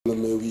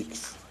May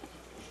weeks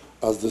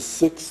as the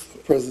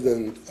 6th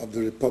President of the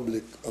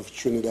Republic of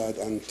Trinidad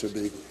and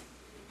Tobago.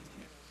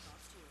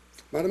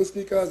 Madam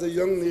Speaker, as a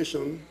young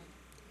nation,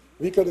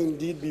 we can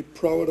indeed be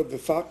proud of the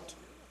fact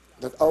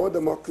that our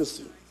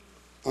democracy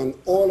and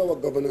all our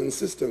governance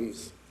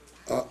systems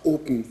are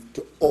open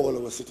to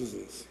all our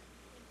citizens.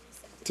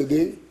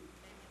 Today,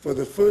 for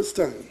the first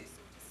time,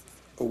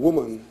 a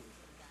woman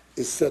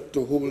is set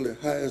to hold the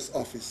highest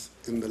office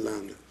in the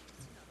land.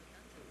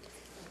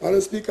 Madam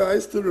Speaker, I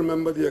still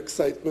remember the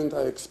excitement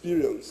I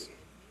experienced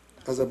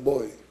as a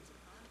boy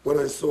when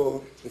I saw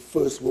the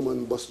first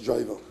woman bus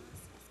driver.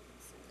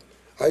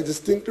 I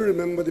distinctly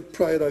remember the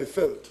pride I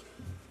felt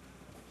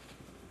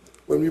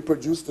when we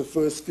produced the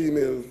first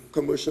female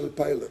commercial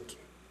pilot.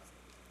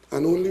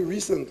 And only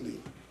recently,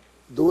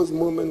 those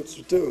moments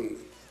returned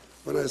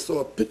when I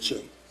saw a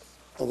picture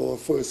of our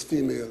first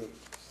female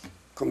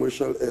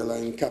commercial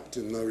airline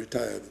captain, now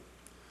retired,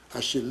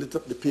 as she lit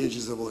up the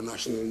pages of our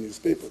national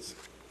newspapers.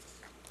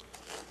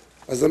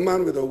 As a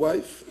man with a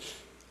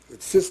wife,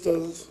 with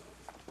sisters,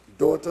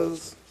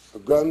 daughters, a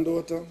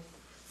granddaughter,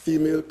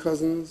 female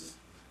cousins,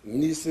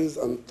 nieces,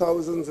 and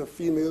thousands of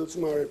females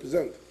whom I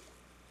represent,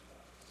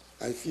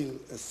 I feel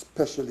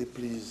especially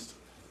pleased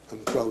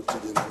and proud to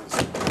be in this.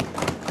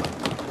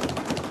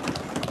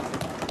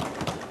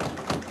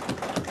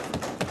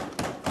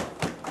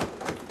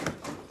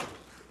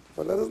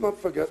 But let us not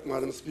forget,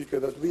 Madam Speaker,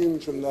 that we in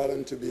Trinidad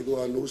and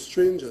Tobago are no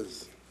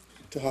strangers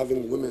to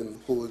having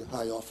women hold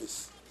high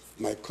office.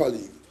 My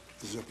colleague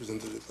is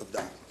representative of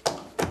that.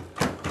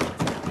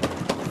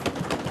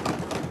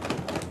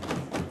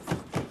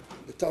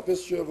 The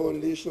tapestry of our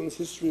nation's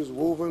history is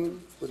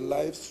woven with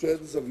life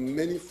threads of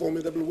many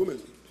formidable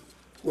women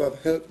who have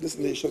helped this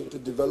nation to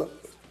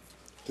develop,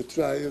 to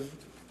thrive,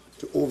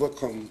 to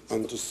overcome,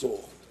 and to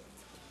soar.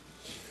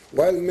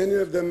 While many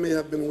of them may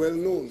have been well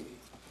known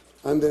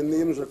and their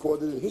names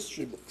recorded in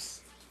history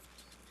books,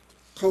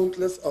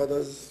 countless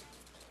others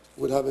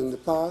would have in the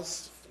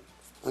past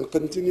and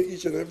continue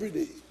each and every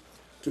day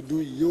to do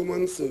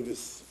human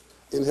service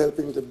in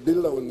helping to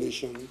build our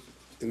nation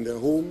in their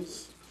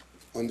homes,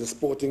 on the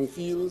sporting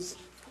fields,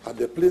 at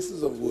their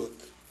places of work,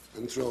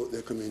 and throughout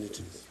their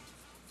communities.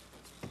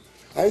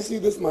 I see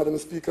this, Madam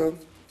Speaker,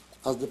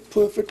 as the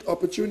perfect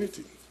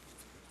opportunity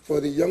for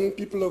the young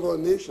people of our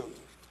nation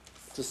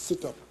to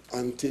sit up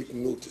and take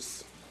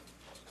notice.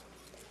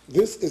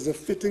 This is a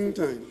fitting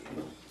time,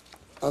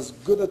 as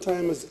good a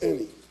time as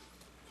any,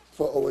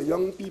 for our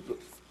young people,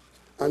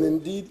 and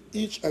indeed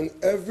each and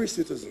every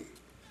citizen,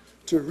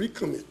 to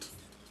recommit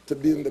to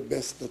being the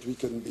best that we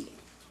can be.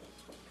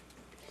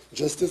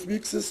 Justice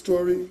Weeks'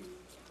 story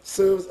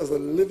serves as a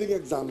living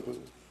example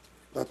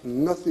that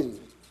nothing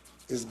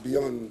is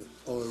beyond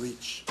our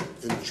reach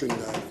in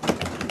Trinidad.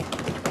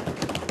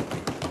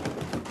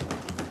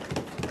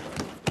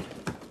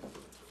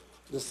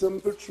 The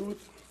simple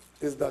truth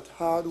is that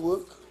hard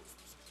work,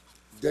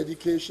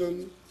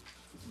 dedication,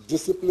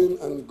 discipline,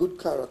 and good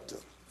character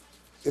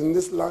in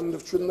this land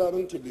of Trinidad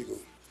and Tobago,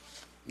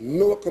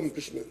 no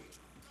accomplishment,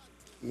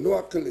 no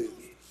accolade,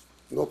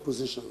 no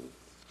position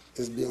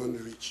is beyond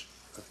the reach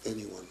of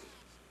anyone.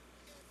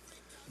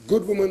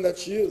 Good woman that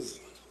she is,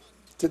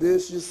 today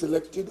she is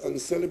selected and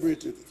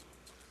celebrated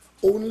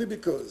only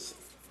because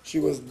she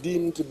was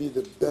deemed to be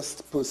the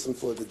best person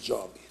for the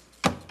job.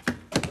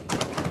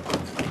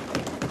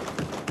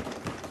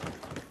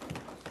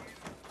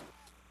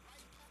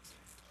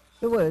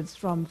 The words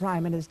from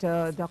Prime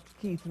Minister Dr.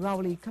 Keith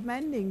Rowley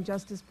commending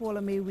Justice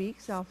Paula May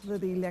Weeks after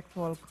the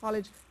Electoral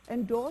College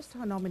endorsed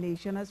her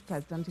nomination as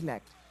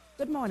President-elect.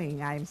 Good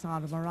morning, I'm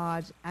Sandra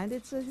Maharaj, and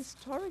it's a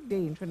historic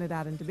day in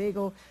Trinidad and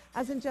Tobago,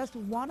 as in just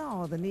 1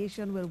 hour the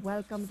nation will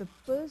welcome the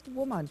first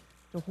woman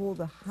to hold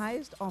the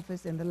highest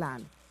office in the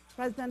land.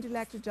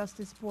 President-elect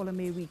Justice Paula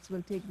May Weeks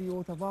will take the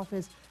oath of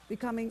office,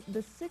 becoming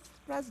the 6th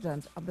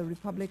President of the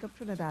Republic of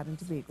Trinidad and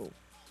Tobago.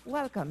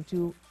 Welcome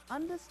to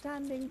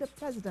Understanding the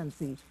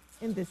Presidency.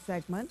 In this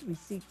segment, we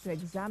seek to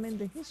examine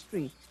the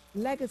history,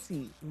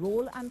 legacy,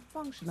 role and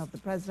function of the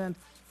President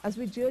as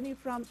we journey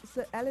from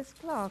Sir Ellis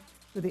Clarke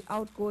to the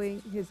outgoing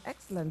His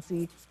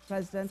Excellency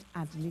President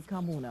Anthony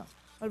Carmona.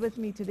 Well, with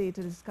me today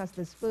to discuss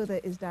this further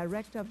is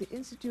Director of the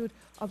Institute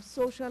of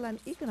Social and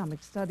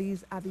Economic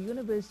Studies at the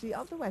University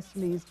of the West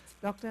Indies,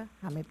 Dr.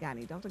 Hamid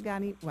Ghany. Dr.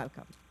 Ghany,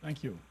 welcome.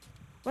 Thank you.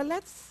 Well,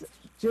 let's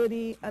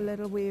journey a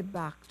little way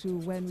back to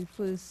when we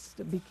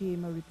first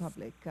became a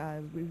republic.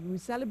 We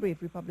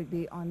celebrate Republic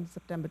Day on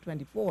September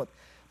 24th,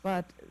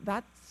 but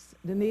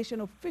the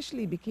nation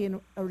officially became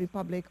a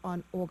republic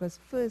on August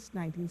 1st,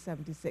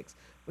 1976,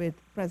 with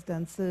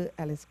President Sir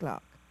Ellis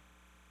Clarke.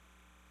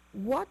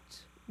 What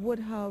would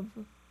have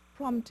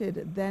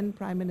prompted then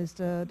Prime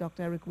Minister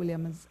Dr. Eric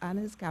Williams and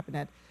his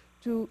cabinet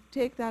to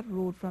take that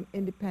road from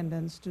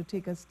independence to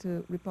take us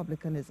to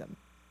republicanism?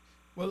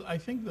 Well, I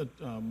think that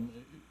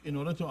in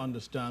order to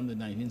understand the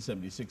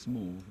 1976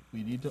 move,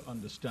 we need to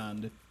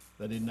understand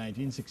that in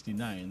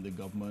 1969, the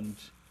government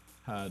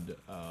had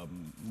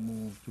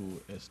moved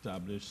to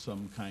establish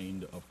some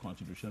kind of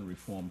constitutional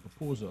reform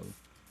proposal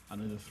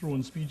And in the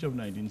throne speech of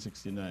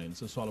 1969,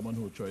 Sir Solomon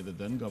Hochoy, the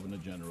then Governor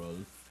General,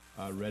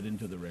 read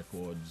into the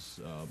records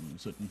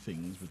certain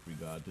things with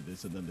regard to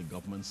this, and then the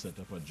government set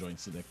up a joint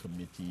select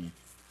committee,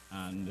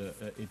 and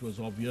it was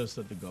obvious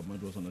that the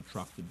government was on a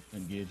track to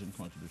engage in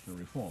constitutional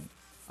reform.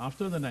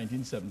 After the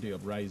 1970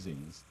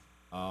 uprisings,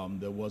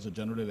 there was a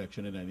general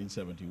election in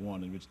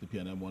 1971 in which the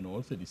PNM won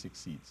all 36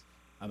 seats.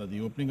 And at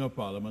the opening of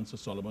Parliament, Sir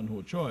Solomon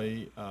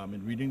Hochoy,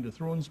 in reading the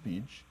throne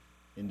speech,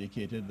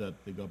 indicated that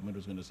the government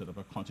was going to set up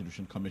a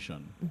constitution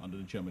commission under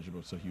the chairmanship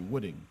of Sir Hugh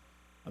Wooding.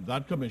 And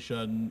that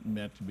commission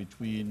met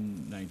between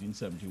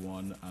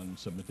 1971 and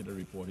submitted a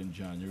report in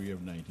January of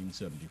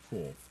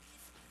 1974.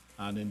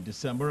 And in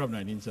December of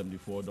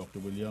 1974, Dr.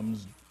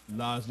 Williams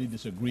largely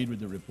disagreed with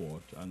the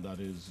report, and that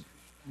is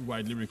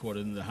widely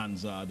recorded in the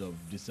Hansard of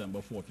December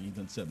 14th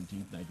and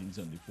 17th,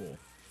 1974.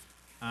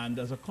 And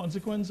as a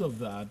consequence of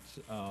that,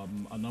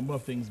 a number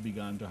of things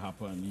began to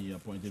happen. He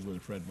appointed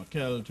Wilfred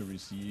McKell to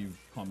receive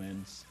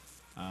comments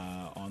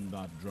on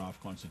that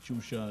draft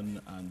constitution,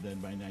 and then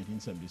by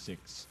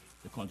 1976,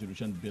 the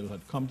constitution bill had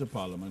come to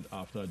Parliament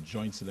after a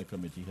joint select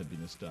committee had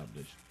been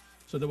established.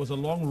 So there was a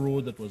long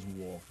road that was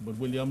walked, but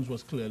Williams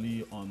was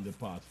clearly on the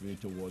pathway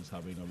towards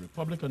having a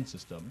republican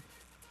system,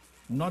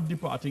 not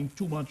departing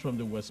too much from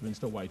the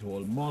Westminster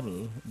Whitehall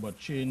model, but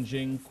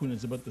changing Queen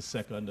Elizabeth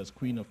II as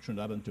Queen of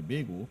Trinidad and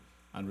Tobago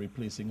and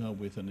replacing her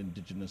with an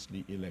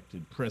indigenously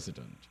elected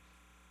president.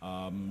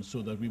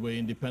 So that we were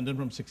independent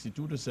from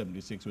 62 to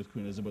 76 with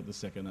Queen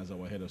Elizabeth II as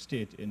our head of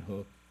state in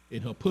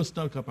her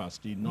personal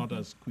capacity, not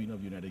as Queen of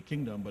the United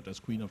Kingdom, but as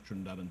Queen of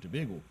Trinidad and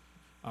Tobago.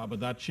 But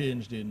that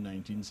changed in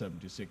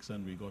 1976,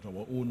 and we got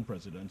our own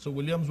president. So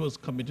Williams was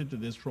committed to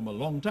this from a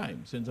long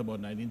time. Since about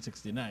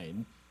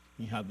 1969,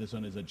 he had this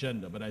on his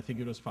agenda. But I think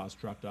it was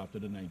fast-tracked after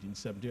the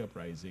 1970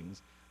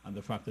 uprisings and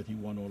the fact that he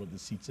won all of the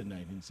seats in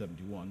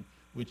 1971,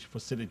 which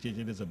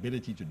facilitated his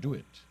ability to do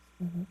it.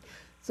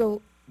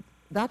 So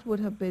that would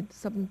have been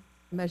some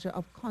measure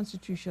of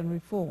constitution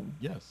reform.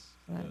 Yes,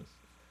 right. Yes.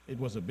 It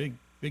was a big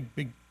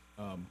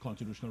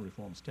constitutional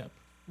reform step.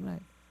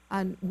 Right.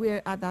 And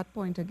we're at that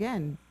point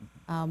again,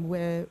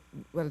 where,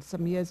 well,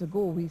 some years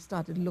ago, we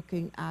started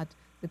looking at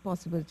the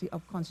possibility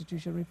of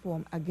constitutional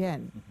reform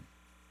again.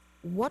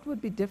 What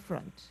would be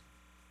different?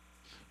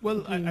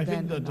 Well, I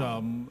think that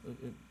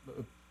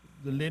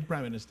the late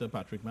Prime Minister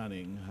Patrick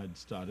Manning had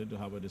started to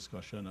have a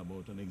discussion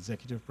about an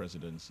executive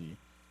presidency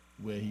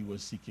where he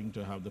was seeking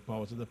to have the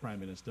powers of the Prime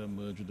Minister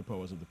merge with the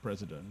powers of the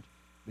President,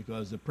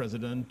 because the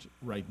President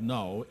right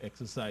now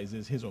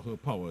exercises his or her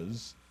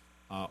powers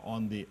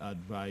on the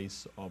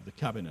advice of the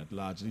Cabinet,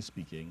 largely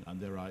speaking, and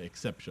there are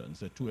exceptions.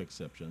 There are two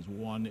exceptions.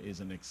 One is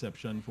an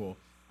exception for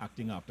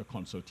acting after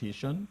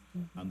consultation,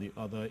 and the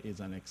other is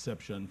an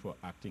exception for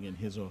acting in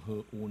his or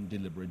her own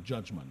deliberate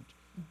judgment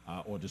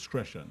or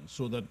discretion.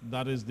 So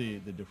that is the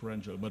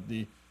differential. But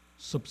the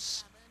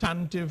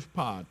substantive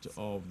part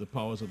of the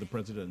powers of the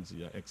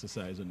presidency are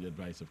exercised on the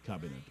advice of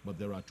Cabinet, but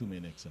there are two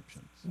main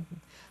exceptions.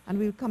 And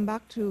we'll come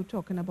back to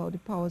talking about the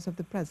powers of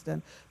the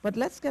president. But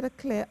let's get a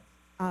clear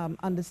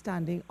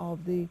understanding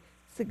of the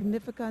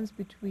significance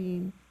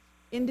between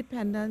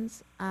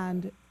independence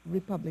and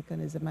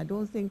republicanism. I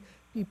don't think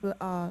people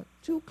are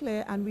too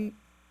clear, and we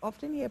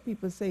often hear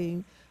people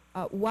saying,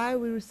 why are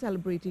we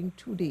celebrating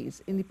 2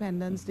 days,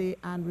 Independence Day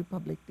and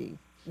Republic Day?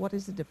 What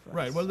is the difference?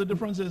 Right, well, the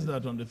difference is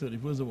that on the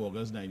 31st of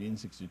August,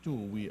 1962,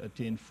 we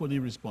attained fully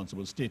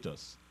responsible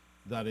status.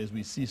 That is,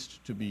 we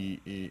ceased to be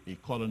a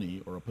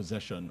colony or a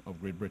possession of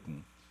Great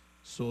Britain.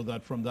 So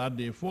that from that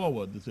day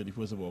forward, the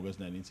 31st of August,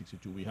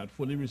 1962, we had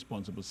fully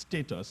responsible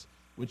status,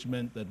 which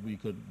meant that we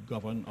could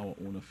govern our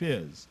own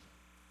affairs.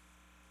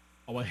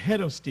 Our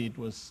head of state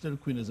was still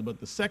Queen Elizabeth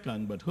II,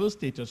 but her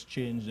status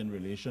changed in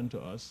relation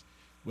to us,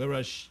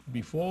 whereas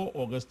before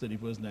August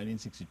 31st,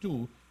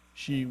 1962,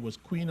 she was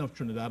Queen of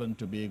Trinidad and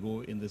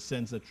Tobago in the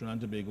sense that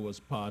Trinidad and Tobago was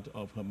part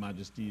of Her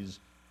Majesty's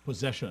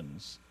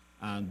possessions,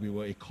 and we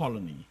were a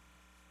colony.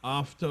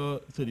 After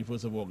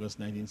 31st of August,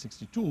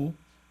 1962,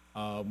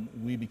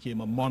 we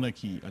became a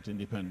monarchy at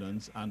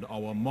independence, and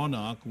our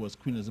monarch was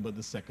Queen Elizabeth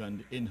II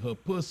in her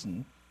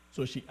person,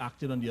 so she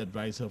acted on the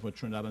advice of her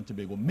Trinidad and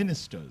Tobago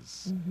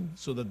ministers.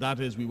 So that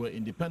is, we were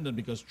independent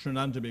because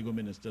Trinidad and Tobago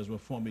ministers were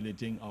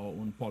formulating our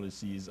own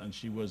policies, and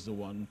she was the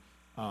one,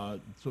 so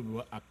we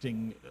were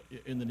acting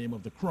in the name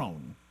of the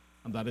Crown,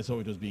 and that is how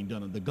it was being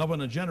done. And the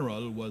Governor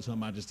General was Her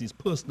Majesty's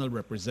personal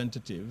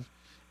representative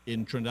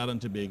in Trinidad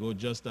and Tobago,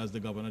 just as the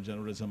Governor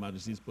General is Her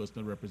Majesty's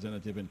personal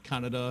representative in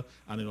Canada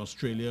and in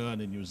Australia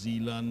and in New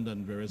Zealand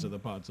and various other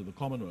parts of the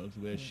Commonwealth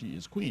where she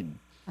is Queen.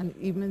 And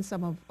even in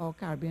some of our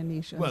Caribbean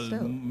nations well,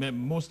 still.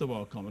 Most of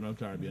our Commonwealth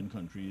Caribbean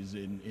countries,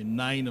 in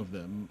 9 of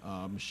them,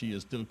 she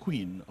is still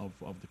Queen of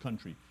the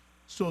country.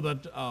 So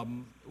that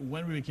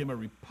when we became a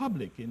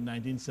republic in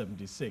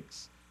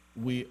 1976,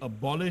 we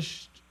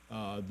abolished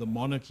the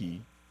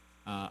monarchy.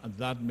 And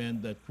that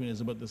meant that Queen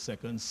Elizabeth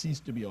II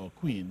ceased to be our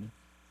queen.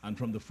 And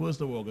from the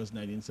 1st of August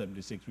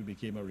 1976, we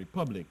became a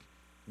republic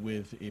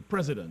with a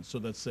president. So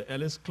that Sir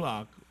Ellis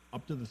Clark,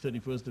 up to the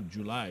 31st of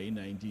July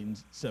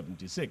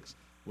 1976,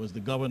 was the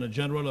Governor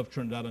General of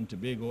Trinidad and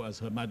Tobago as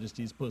Her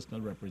Majesty's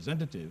personal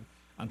representative.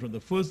 And from the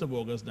 1st of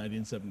August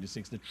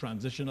 1976, the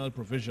transitional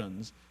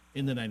provisions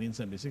in the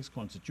 1976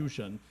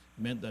 Constitution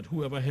meant that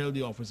whoever held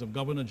the office of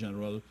Governor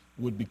General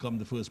would become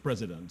the first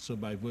president. So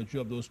by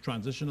virtue of those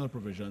transitional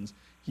provisions,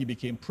 he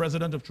became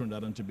President of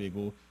Trinidad and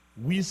Tobago.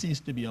 We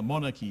ceased to be a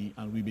monarchy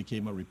and we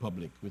became a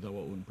republic with our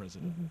own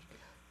president.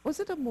 Was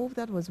it a move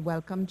that was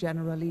welcomed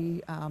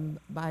generally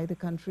by the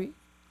country?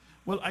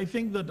 Well, I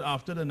think that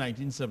after the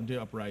 1970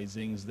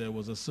 uprisings, there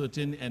was a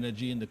certain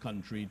energy in the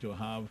country to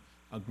have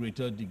a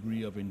greater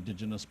degree of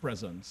indigenous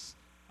presence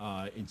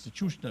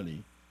institutionally.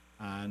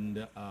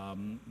 And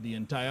the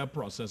entire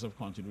process of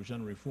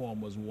constitutional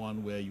reform was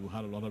one where you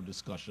had a lot of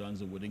discussions.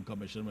 The Wooding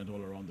Commission went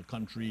all around the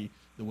country.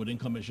 The Wooding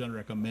Commission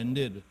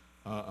recommended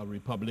a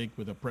republic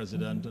with a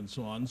president and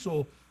so on.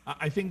 So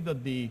I think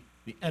that the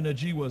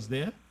energy was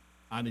there,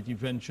 and it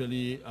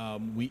eventually,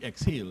 we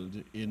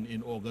exhaled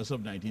in August of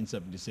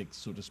 1976,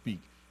 so to speak,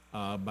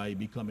 by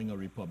becoming a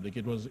republic.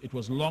 It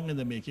was long in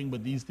the making,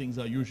 but these things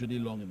are usually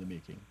long in the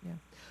making. Yeah.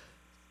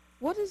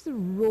 What is the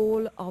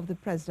role of the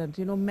president?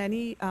 You know,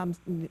 many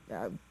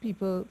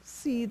people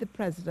see the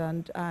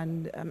president,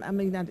 and I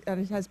mean, and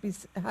it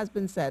has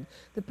been said,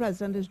 the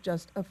president is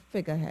just a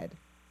figurehead.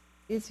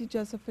 Is he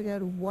just a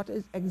figurehead? What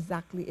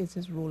exactly is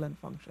his role and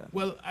function?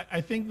 Well,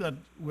 I think that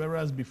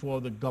whereas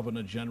before the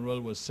Governor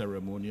General was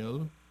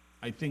ceremonial,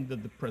 I think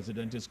that the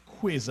president is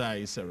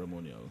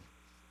quasi-ceremonial,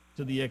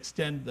 to the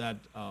extent that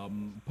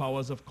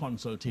powers of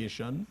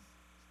consultation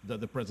that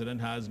the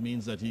president has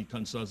means that he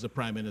consults the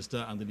prime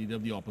minister and the leader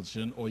of the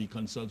opposition, or he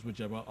consults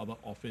whichever other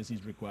office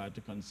he's required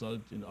to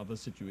consult in other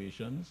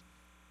situations.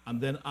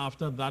 And then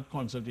after that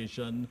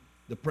consultation,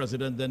 the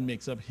president then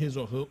makes up his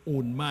or her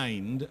own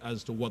mind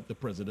as to what the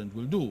president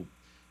will do.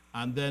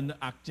 And then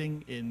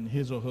acting in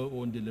his or her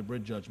own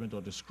deliberate judgment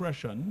or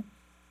discretion,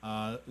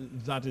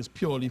 that is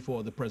purely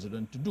for the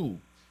president to do.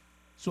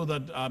 So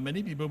that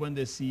many people, when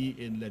they see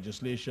in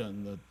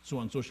legislation that so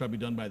and so shall be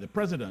done by the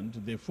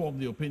president, they form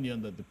the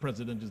opinion that the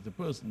president is the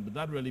person, but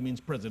that really means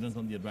president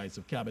on the advice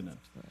of cabinet.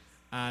 Right.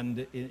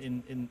 And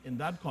in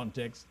that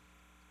context,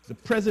 the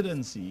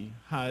presidency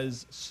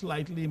has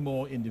slightly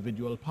more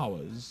individual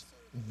powers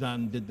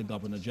than did the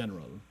Governor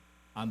General.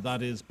 And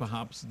that is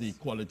perhaps the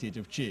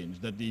qualitative change,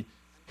 that the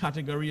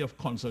category of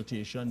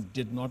consultation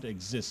did not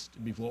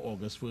exist before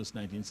August 1st,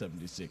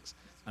 1976.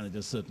 And it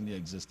has certainly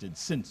existed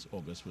since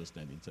August 1st,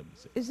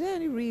 1976. Is there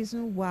any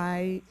reason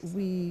why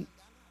we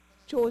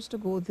chose to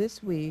go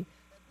this way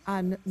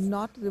and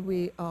not the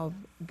way of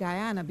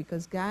Guyana?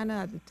 Because Guyana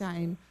at the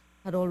time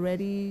had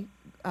already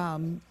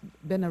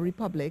been a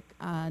republic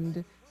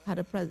and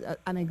had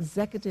an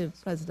executive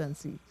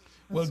presidency.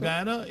 Well, so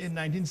Guyana, in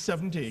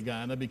 1970,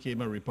 Guyana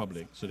became a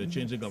republic. So they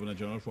changed the Governor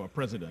General for a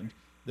president.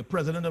 The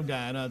president of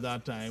Guyana at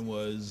that time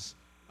was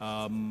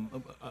a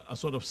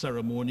sort of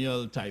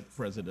ceremonial type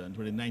president.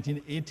 But in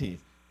 1980,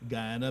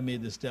 Guyana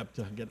made the step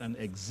to get an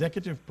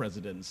executive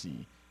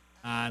presidency.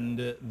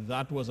 And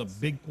that was a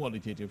big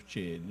qualitative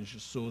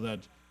change, so that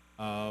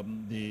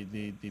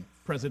the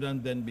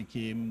president then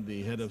became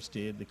the head of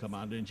state, the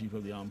commander-in-chief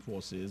of the armed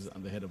forces,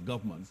 and the head of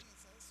government.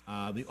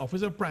 The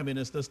office of prime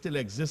minister still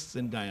exists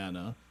in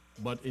Guyana,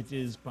 but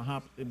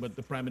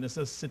the prime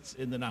minister sits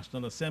in the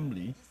National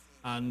Assembly,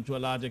 and to a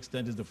large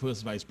extent is the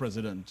first vice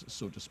president,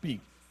 so to speak.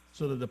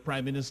 So that the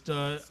prime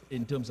minister,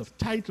 in terms of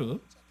title,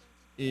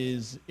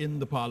 is in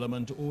the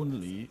parliament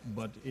only,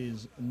 but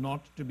is not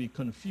to be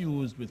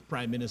confused with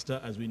prime minister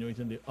as we know it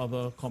in the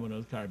other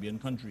Commonwealth Caribbean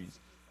countries,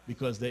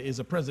 because there is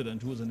a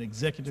president who is an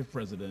executive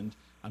president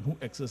and who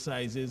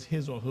exercises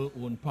his or her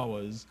own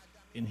powers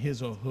in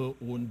his or her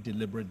own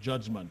deliberate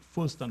judgment,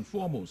 first and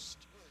foremost.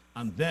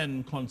 And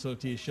then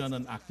consultation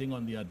and acting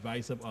on the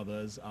advice of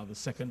others are the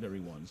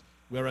secondary ones,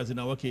 whereas in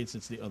our case,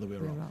 it's the other way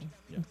around.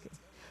 Yeah. Okay.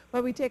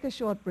 Well, we take a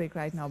short break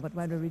right now, but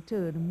when we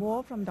return,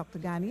 more from Dr.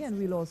 Ghany, and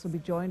we'll also be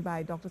joined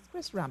by Dr.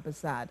 Kris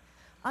Rampersad.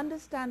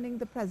 Understanding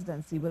the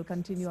Presidency will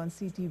continue on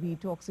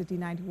CTV Talk City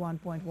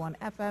 91.1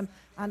 FM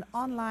and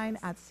online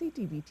at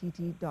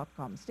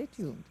ctvtt.com. Stay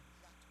tuned.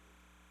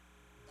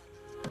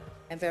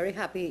 I'm very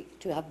happy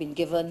to have been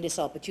given this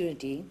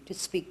opportunity to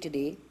speak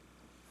today.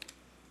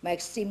 My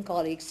esteemed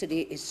colleagues,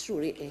 today is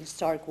truly a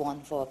historic one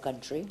for our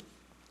country.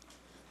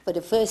 For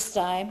the first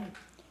time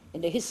in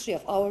the history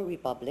of our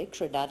republic,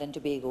 Trinidad and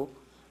Tobago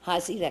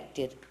has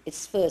elected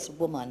its first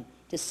woman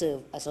to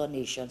serve as our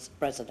nation's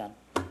president.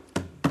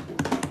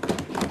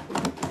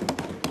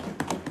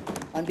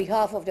 On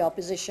behalf of the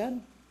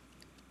opposition,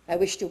 I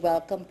wish to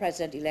welcome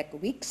President-elect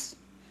Weeks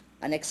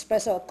and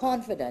express our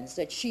confidence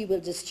that she will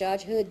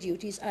discharge her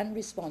duties and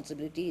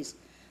responsibilities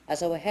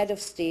as our head of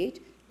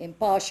state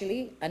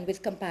impartially and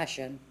with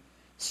compassion,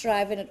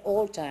 striving at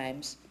all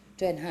times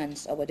to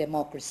enhance our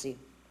democracy.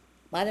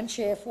 Madam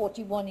Chair,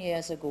 41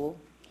 years ago,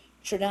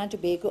 Trinidad and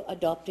Tobago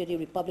adopted a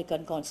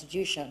Republican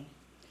Constitution,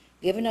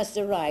 giving us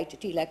the right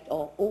to elect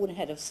our own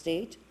head of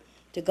state,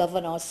 to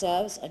govern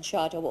ourselves and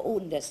chart our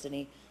own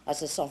destiny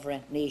as a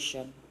sovereign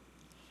nation.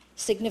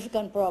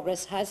 Significant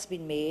progress has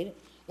been made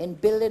in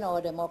building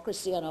our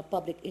democracy and our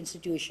public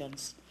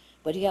institutions,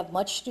 but we have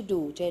much to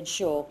do to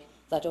ensure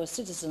that our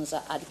citizens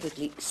are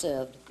adequately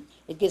served.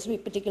 It gives me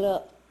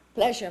particular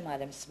pleasure,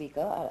 Madam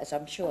Speaker, as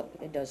I'm sure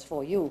it does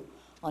for you,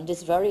 on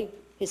this very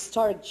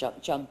historic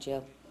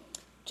juncture,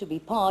 to be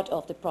part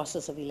of the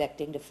process of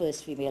electing the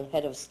first female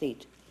head of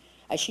state.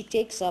 As she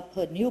takes up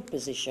her new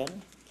position,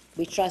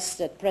 we trust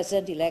that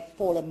President-elect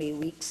Paula May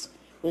Weeks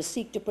will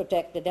seek to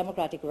protect the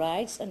democratic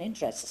rights and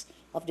interests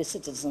of the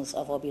citizens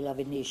of our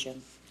beloved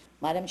nation.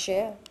 Madam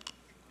Chair,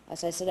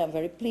 as I said, I'm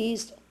very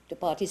pleased to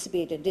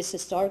participate in this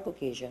historic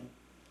occasion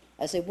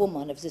as a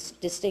woman of this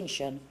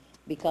distinction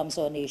becomes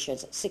our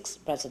nation's 6th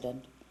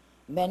president.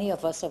 Many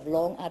of us have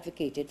long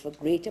advocated for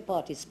greater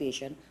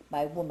participation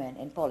by women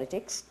in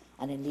politics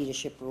and in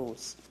leadership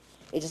roles.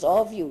 It is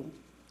our view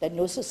that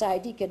no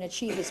society can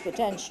achieve its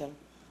potential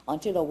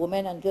until our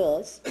women and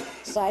girls,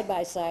 side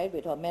by side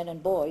with our men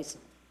and boys,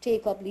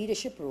 take up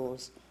leadership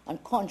roles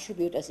and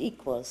contribute as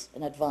equals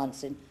in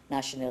advancing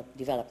national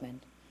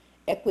development.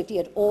 Equity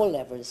at all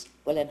levels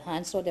will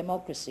enhance our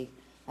democracy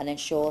and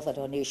ensure that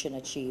our nation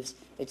achieves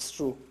its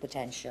true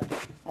potential.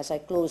 As I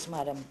close,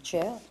 Madam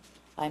Chair,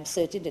 I am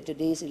certain that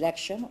today's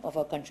election of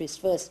our country's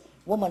first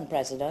woman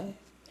president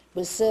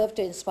will serve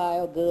to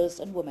inspire girls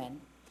and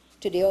women.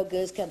 Today, our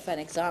girls can find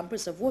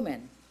examples of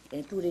women,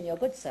 including your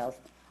good self,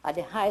 at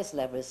the highest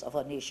levels of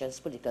our nation's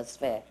political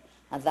sphere.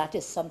 And that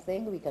is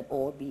something we can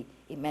all be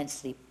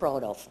immensely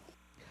proud of.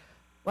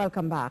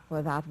 Welcome back.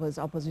 Well, that was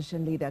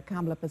Opposition Leader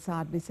Sandra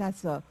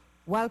Maharaj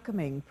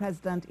welcoming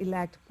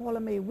President-elect Paula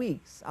May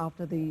Weeks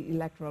after the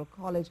Electoral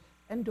College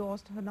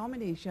endorsed her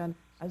nomination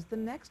as the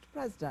next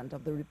President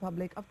of the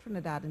Republic of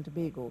Trinidad and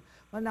Tobago.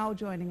 Well, now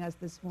joining us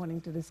this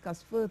morning to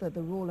discuss further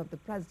the role of the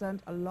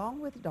President,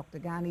 along with Dr.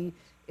 Ghany,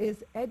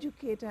 is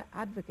educator,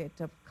 advocate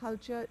of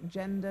culture,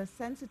 gender,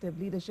 sensitive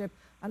leadership,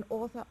 and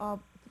author of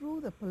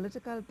Through the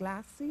Political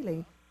Glass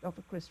Ceiling,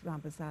 Dr. Kris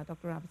Rampersad.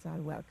 Dr.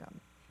 Rampersad, welcome.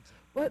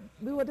 Well,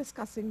 we were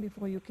discussing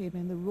before you came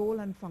in the role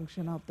and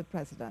function of the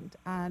President,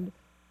 and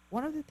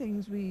one of the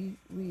things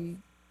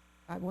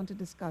I want to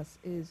discuss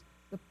is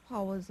the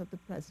powers of the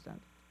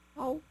President.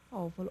 How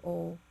powerful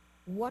or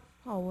what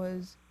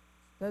powers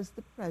does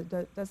the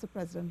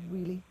President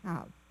really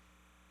have?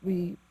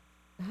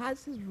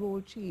 Has his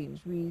role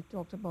changed? We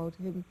talked about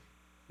him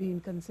being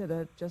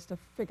considered just a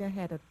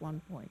figurehead at one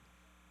point.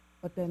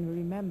 But then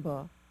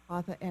remember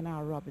Arthur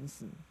N.R.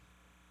 Robinson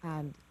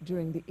and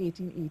during the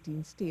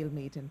 1818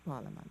 stalemate in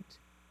Parliament.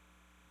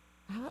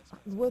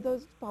 Were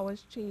those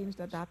powers changed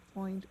at that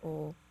point,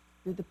 or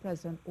did the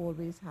President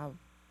always have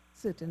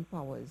certain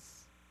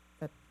powers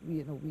that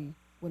we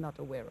were not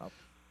aware of?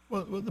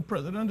 Well, the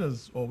President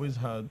has always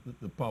had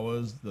the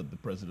powers that the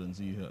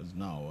Presidency has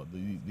now.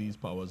 These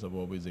powers have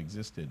always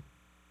existed.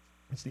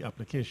 It's the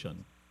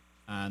application.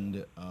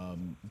 And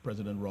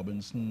President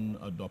Robinson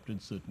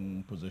adopted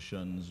certain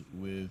positions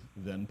with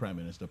then Prime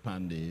Minister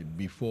Pandey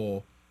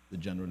before the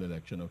general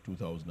election of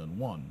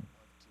 2001,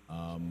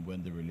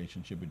 when the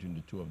relationship between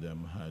the two of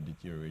them had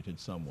deteriorated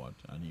somewhat,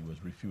 and he was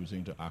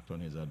refusing to act on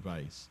his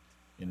advice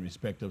in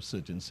respect of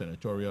certain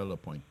senatorial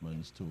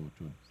appointments to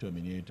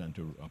terminate and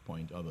to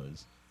appoint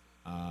others.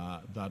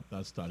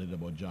 That started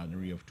about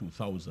January of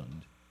 2000.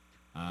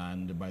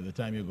 And by the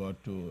time you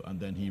got to, and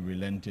then he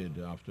relented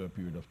after a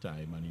period of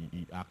time, and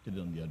he acted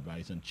on the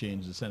advice and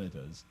changed the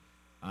senators.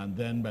 And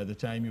then by the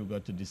time you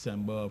got to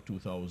December of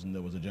 2000,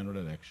 there was a general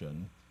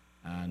election.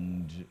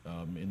 And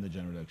in the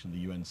general election,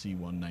 the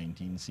UNC won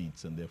 19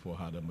 seats and therefore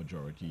had a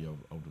majority out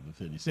of the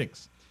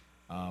 36.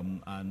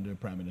 And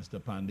Prime Minister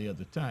Pandey at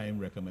the time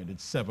recommended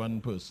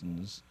 7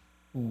 persons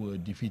who were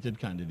defeated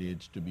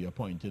candidates to be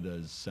appointed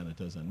as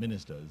senators and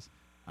ministers.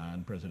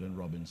 And President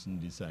Robinson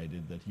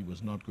decided that he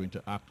was not going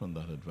to act on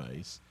that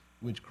advice,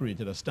 which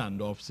created a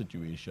standoff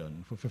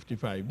situation for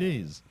 55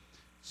 days.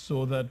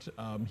 So that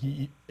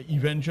he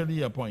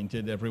eventually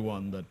appointed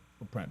everyone that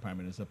Prime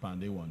Minister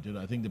Pandey wanted.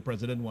 I think the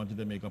President wanted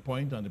to make a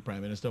point and the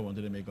Prime Minister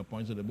wanted to make a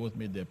point, so they both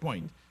made their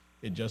point.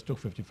 It just took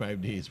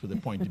 55 days for the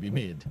point to be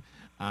made.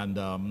 And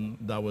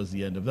that was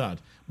the end of that.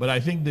 But I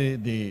think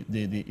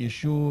the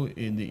issue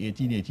in the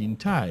 1818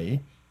 tie,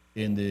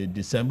 in the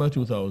December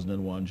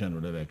 2001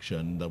 general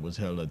election that was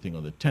held, I think,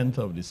 on the 10th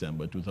of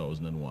December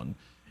 2001,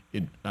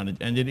 and it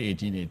ended in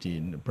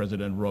 1818,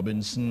 President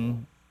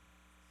Robinson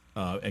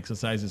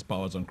exercised his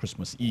powers on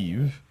Christmas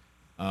Eve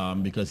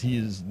because he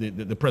is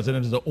the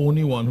President is the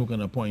only one who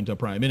can appoint a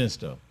Prime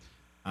Minister.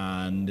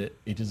 And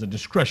it is a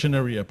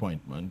discretionary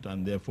appointment,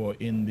 and therefore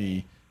in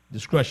the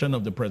discretion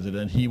of the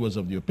President, he was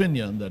of the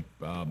opinion that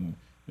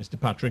Mr.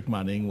 Patrick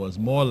Manning was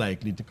more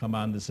likely to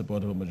command the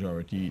support of a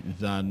majority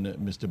than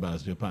Mr.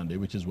 Basdio Pandey,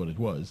 which is what it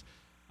was.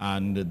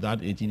 And that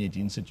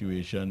 1818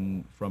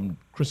 situation from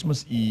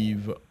Christmas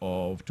Eve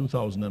of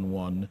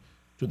 2001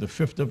 to the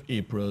 5th of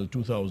April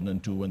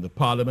 2002, when the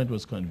Parliament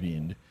was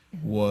convened,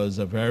 was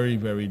a very,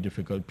 very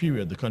difficult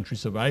period. The country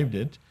survived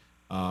it.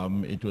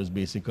 It was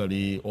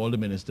basically all the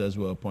ministers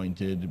were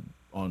appointed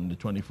on the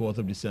 24th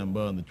of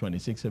December and the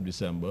 26th of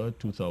December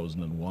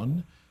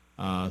 2001.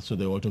 So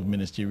they all took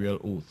ministerial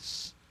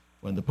oaths.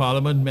 When the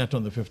Parliament met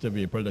on the 5th of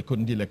April, they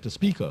couldn't elect a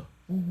speaker.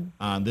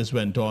 And this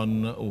went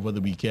on over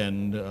the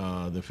weekend,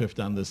 the 5th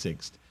and the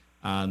 6th.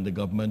 And the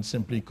government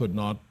simply could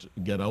not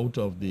get out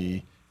of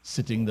the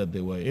sitting that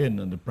they were in,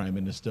 and the Prime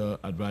Minister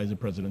advised the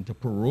President to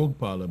prorogue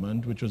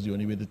Parliament, which was the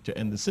only way to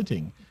end the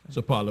sitting.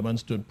 So Parliament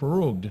stood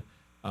prorogued,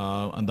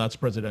 and that's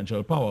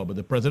presidential power. But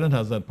the President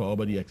has that power,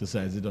 but he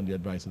exercises it on the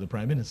advice of the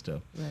Prime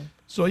Minister. Right.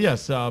 So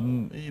yes,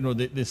 you know,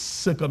 the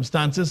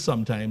circumstances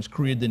sometimes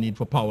create the need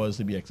for powers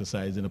to be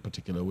exercised in a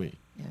particular way.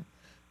 Yeah.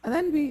 And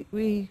then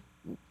we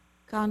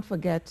can't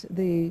forget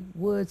the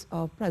words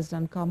of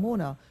President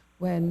Carmona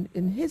when,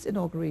 in his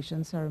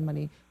inauguration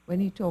ceremony, when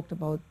he talked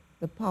about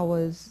the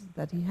powers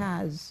that he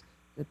has,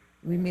 that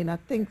we may not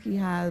think he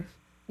has,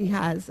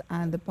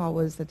 and the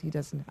powers that he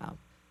doesn't have.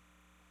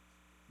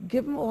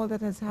 Given all that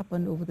has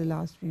happened over the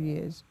last few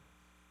years,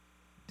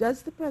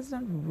 does the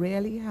president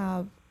really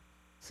have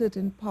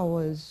certain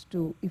powers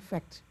to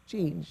effect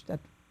change that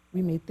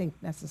we may think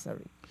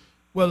necessary?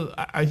 Well,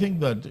 I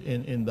think that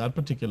in that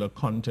particular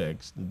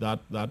context, that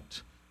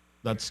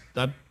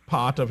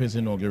part of his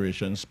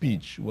inauguration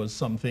speech was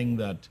something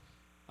that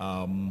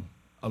a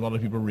lot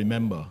of people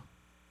remember.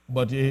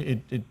 But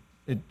it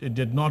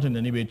did not in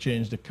any way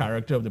change the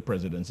character of the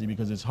presidency,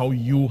 because it's how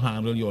you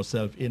handle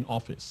yourself in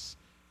office.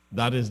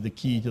 That is the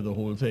key to the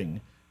whole thing.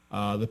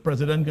 The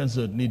president can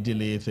certainly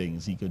delay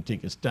things. He could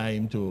take his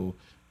time to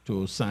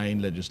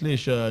sign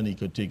legislation. He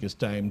could take his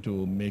time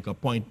to make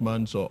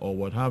appointments or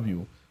what have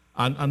you.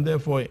 And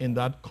therefore, in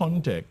that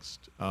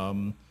context,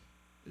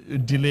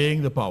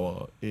 delaying the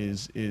power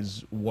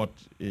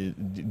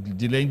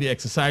delaying the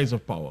exercise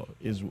of power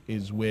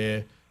is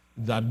where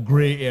that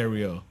gray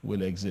area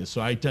will exist. So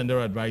I tender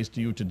advice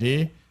to you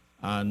today,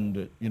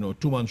 and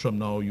 2 months from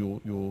now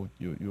you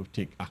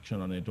take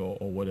action on it or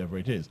whatever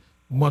it is,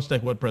 much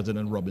like what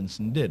President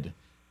Robinson did.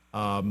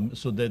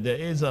 So there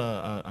is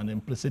an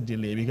implicit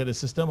delay, because the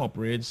system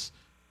operates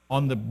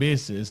on the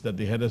basis that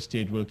the head of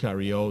state will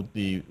carry out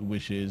the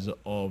wishes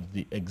of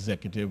the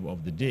executive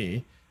of the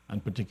day,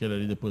 and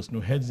particularly the person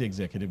who heads the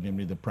executive,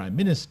 namely the Prime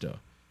Minister.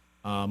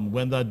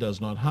 When that does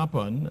not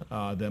happen,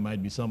 there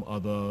might be some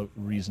other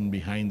reason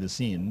behind the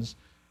scenes,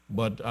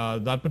 but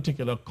that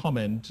particular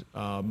comment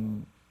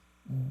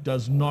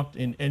does not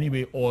in any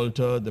way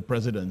alter the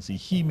presidency.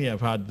 He may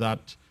have had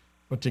that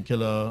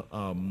particular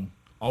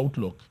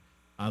outlook,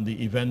 and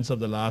the events of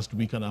the last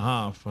week and a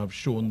half have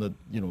shown that,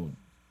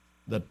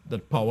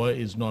 that power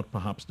is not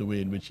perhaps the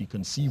way in which he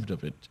conceived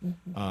of it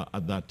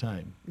at that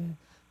time. Yeah.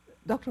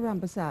 Dr.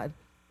 Rampersad,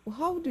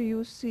 how do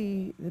you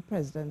see the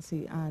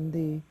presidency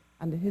and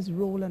his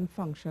role and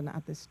function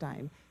at this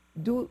time?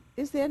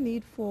 Is there a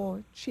need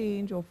for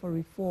change or for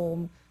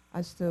reform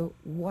as to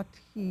what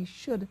he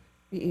should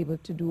be able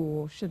to do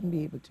or shouldn't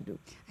be able to do?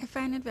 I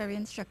find it very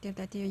instructive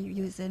that you're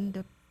using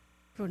the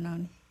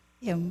pronoun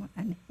him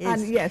and his.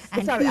 And yes,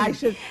 and sorry, he. I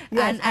should,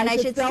 yes, and I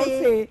should now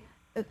say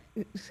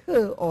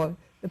her, or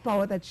the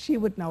power that she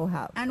would now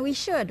have. And we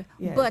should,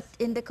 Yes. but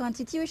in the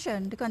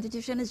Constitution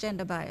is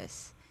gender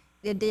biased.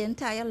 The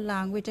entire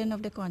languaging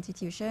of the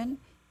Constitution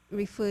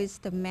refers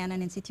to men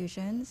and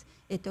institutions.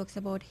 It talks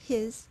about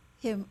his,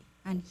 him,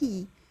 and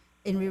he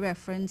in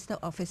reference to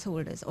office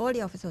holders. All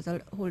the office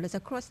holders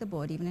across the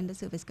board, even in the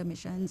service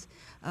commissions,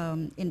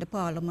 in the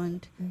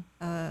parliament,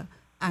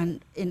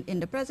 and in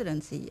the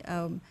presidency.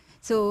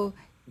 So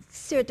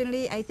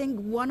certainly, I think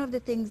one of the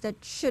things that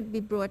should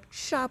be brought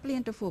sharply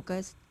into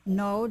focus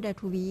now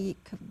that we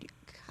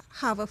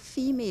have a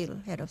female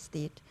head of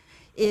state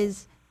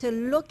is to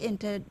look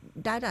into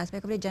that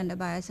aspect of the gender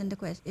bias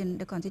in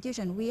the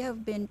Constitution. We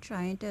have been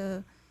trying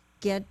to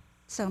get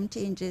some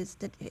changes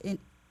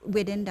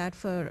within that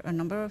for a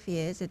number of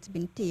years. It's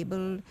been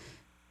tabled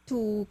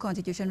to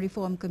Constitution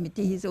reform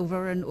committees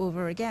over and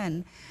over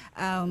again.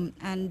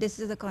 And this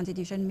is a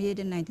constitution made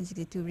in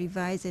 1962,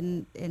 revised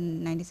in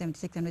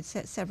 1976, and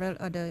with several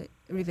other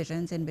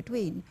revisions in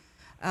between.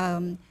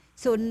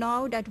 So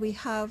now that we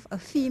have a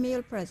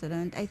female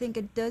president, I think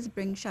it does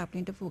bring sharply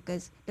into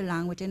focus the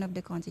languaging of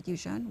the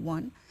Constitution,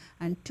 one,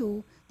 and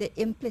two, the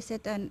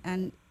implicit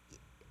and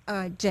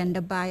gender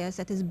bias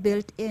that is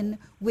built in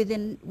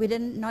within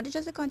not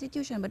just the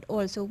Constitution, but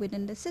also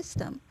within the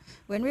system.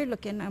 When we're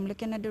looking, I'm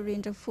looking at the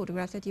range of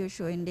photographs that you're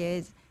showing.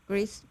 There's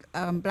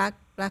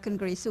black and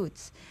gray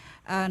suits.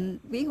 And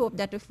we hope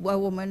that if a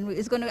woman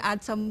is going to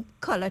add some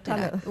color to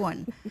that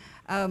one.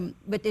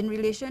 But in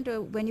relation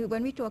to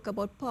when we talk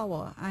about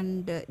power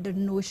and the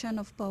notion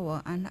of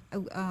power and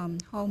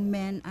how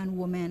men and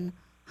women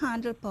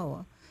handle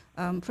power,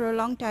 for a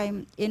long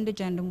time in the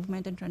gender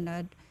movement in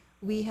Trinidad,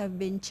 we have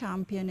been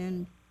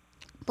championing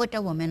put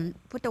a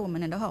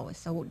woman in the House,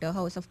 so the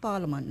House of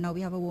Parliament. Now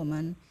we have a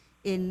woman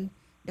in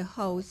the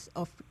House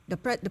of the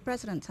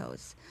President's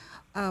House.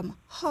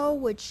 How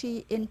would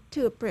she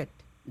interpret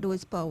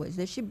those powers?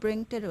 Does she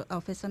bring to the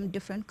office some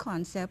different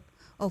concept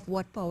of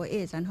what power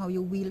is and how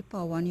you wield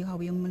power and how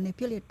you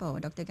manipulate power?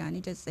 Dr.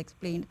 Ghany just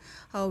explained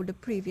how the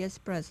previous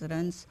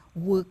presidents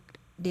worked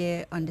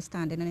their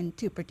understanding and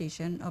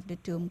interpretation of the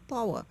term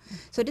power.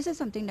 So this is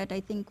something that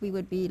I think we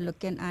would be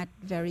looking at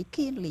very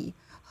keenly.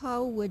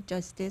 How would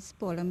Justice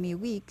Paula May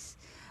Weeks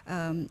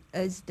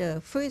as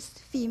the first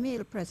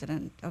female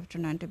president of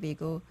Trinidad and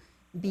Tobago,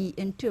 be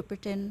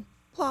interpreting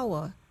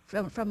power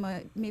from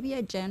maybe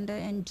a gender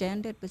and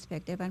gendered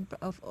perspective, and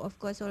of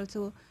course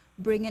also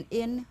bringing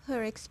in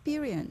her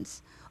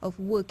experience of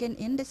working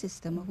in the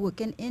system, of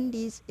working in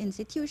these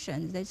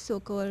institutions, the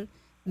so-called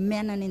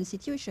men and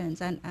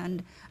institutions,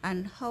 and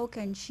how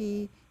can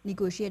she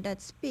negotiate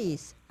that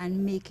space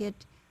and make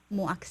it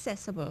more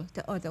accessible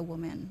to other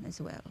women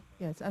as well.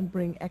 Yes, and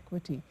bring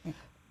equity. Yeah.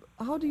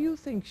 How do you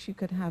think she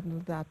could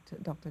handle that,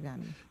 Dr.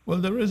 Ghany? Well,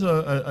 there is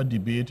a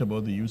debate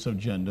about the use of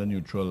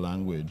gender-neutral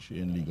language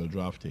in legal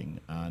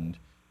drafting, and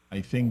I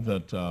think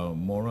that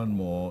more and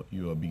more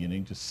you are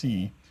beginning to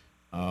see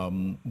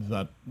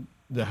that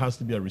there has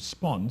to be a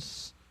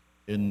response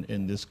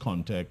in this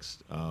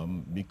context,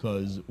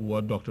 because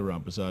what Dr.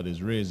 Rampersad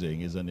is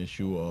raising is an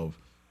issue of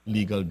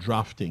legal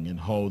drafting and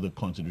how the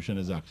Constitution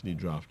is actually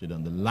drafted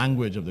and the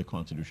language of the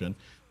Constitution,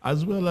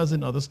 as well as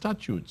in other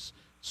statutes.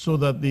 So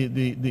that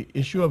the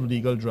issue of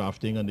legal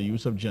drafting and the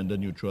use of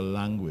gender-neutral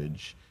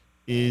language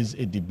is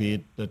a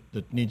debate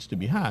that needs to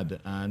be had.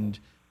 And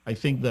I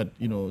think that,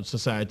 you know,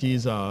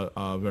 societies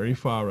are very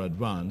far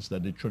advanced,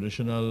 that the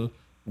traditional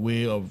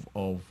way of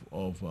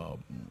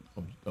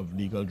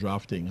legal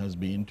drafting has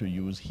been to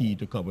use he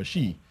to cover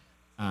she.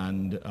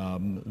 And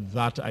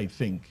that, I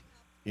think,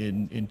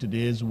 in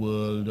today's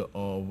world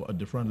of a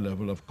different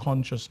level of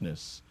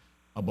consciousness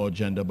about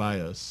gender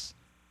bias,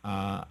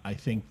 I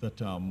think that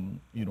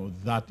you know,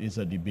 that is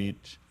a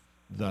debate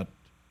that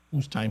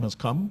whose time has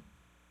come,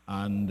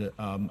 and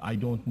I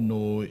don't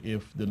know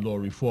if the Law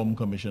Reform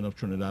Commission of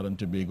Trinidad and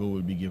Tobago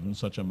will be given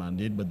such a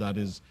mandate, but that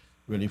is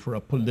really for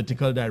a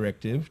political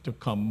directive to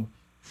come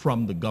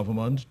from the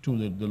government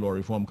to the Law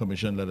Reform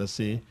Commission, let us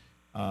say,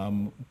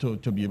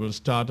 to be able to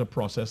start a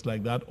process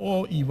like that,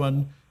 or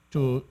even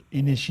to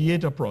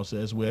initiate a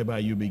process whereby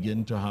you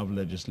begin to have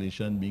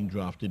legislation being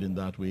drafted in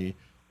that way,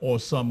 or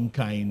some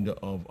kind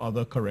of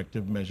other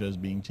corrective measures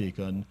being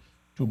taken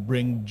to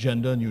bring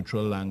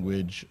gender-neutral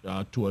language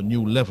to a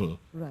new level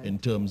in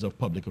terms of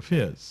public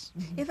affairs.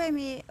 If I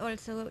may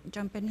also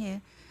jump in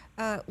here,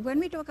 when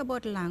we talk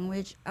about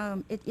language,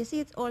 you see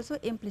it's also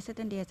implicit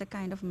in there as a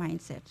kind of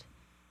mindset,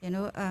 you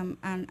know,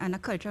 and a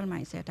cultural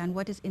mindset, and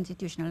what is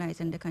institutionalized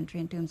in the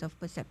country in terms of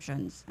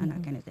perceptions and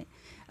that kind of thing.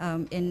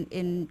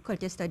 In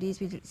culture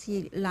studies, we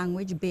see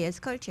language bears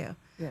culture,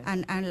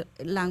 and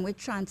language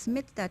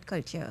transmits that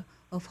culture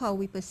of how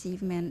we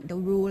perceive men, the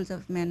roles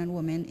of men and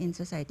women in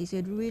society. So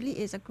it really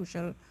is a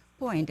crucial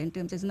point in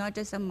terms, it's not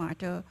just a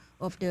matter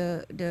of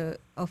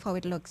of how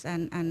it looks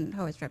and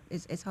how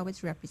it's how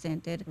it's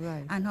represented,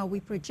 and how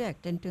we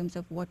project in terms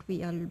of what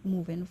we are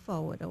moving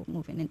forward or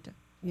moving into.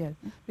 Yes,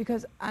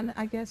 because, and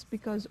I guess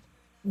because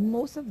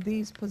most of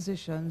these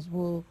positions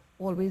were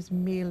always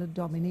male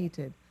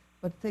dominated,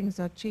 but things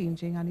are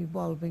changing and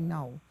evolving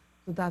now.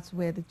 So that's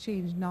where the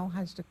change now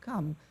has to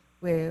come,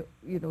 where,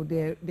 you know,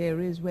 there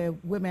is where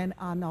women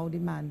are now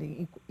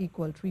demanding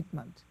equal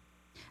treatment.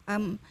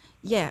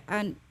 Yeah,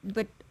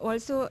 but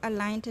also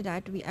aligned to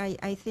that,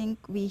 I think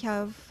we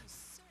have,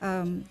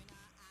 and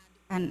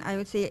I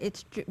would say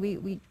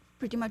we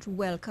pretty much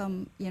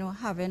welcome, you know,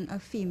 having a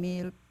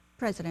female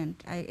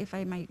president. If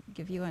I might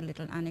give you a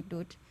little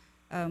anecdote,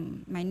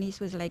 my niece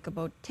was like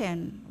about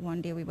 10.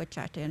 One day we were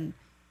chatting,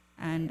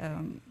 and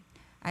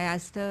I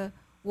asked her,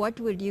 "What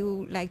would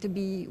you like to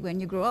be when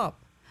you grow up?"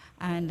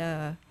 And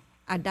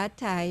at that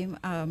time,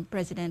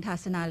 President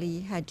Hassan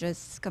Ali had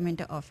just come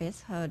into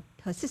office. Her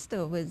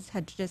sister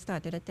had just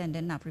started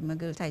attending Naprima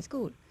Girls High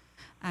School.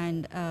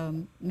 And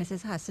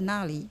Mrs. Hassan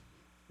Ali,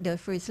 the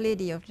first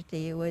lady of the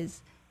day,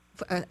 was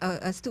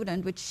a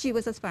student which she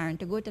was aspiring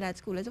to go to that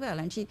school as well.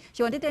 And she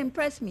wanted to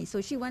impress me. So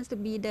she wants to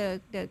be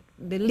the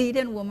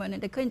leading woman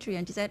in the country.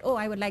 And she said, "Oh,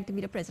 I would like to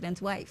be the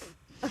president's wife."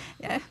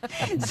 Yeah.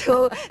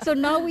 So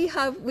now we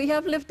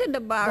have lifted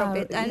the bar a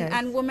bit,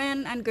 and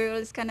women and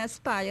girls can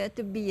aspire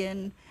to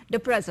being the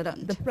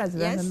president. The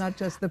president, and not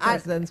just the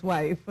president's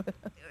wife.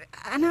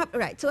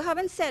 Right. So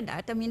having said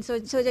that, I mean, so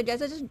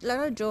there's a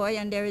lot of joy,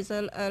 and there is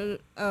a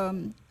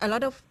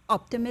lot of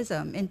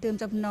optimism in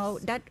terms of now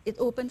that it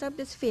opens up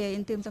the sphere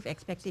in terms of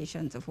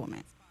expectations of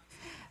women.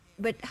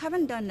 But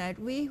having done that,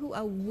 we who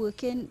are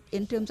working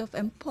in terms of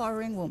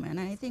empowering women,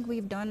 and I think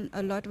we've done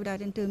a lot of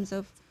that in terms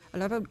of a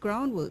lot of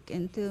groundwork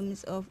in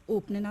terms of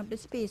opening up the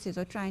spaces,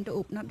 or trying to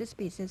open up the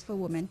spaces for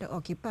women to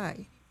occupy.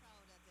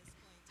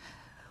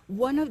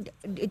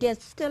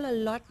 There's still a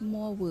lot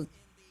more work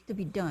to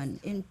be done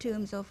in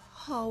terms of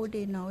how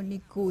they now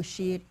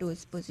negotiate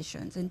those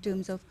positions, in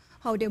terms of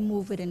how they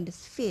move within the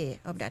sphere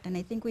of that. And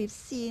I think we've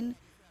seen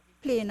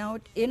playing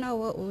out in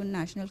our own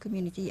national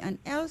community and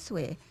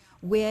elsewhere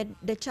where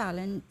the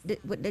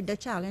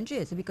challenge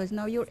is, because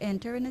now you're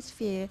entering a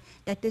sphere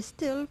that is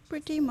still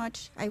pretty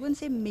much, I wouldn't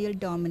say male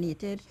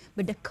dominated,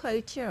 but the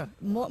culture,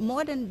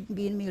 more than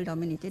being male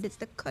dominated, it's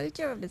the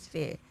culture of the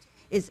sphere.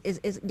 There's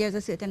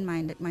a certain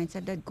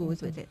mindset that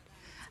goes with it.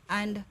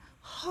 And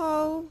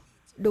how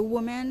the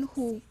women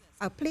who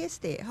are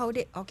placed there, how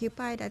they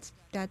occupy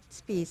that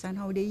space and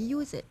how they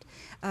use it,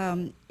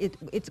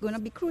 it's going to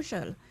be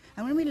crucial.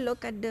 And when we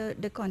look at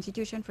the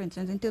Constitution, for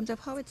instance, in terms of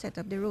how it's set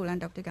up, the role,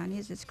 and Dr. Ghany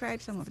has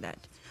described some of that,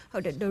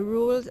 how the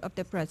roles of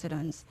the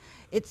presidents,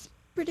 it's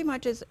pretty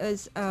much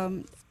as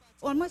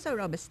almost a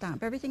rubber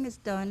stamp. Everything is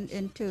done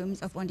in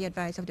terms of on the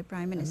advice of the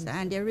Prime Minister,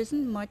 and there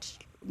isn't much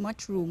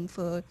room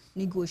for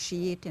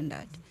negotiating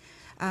that.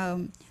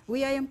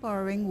 We are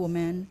empowering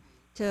women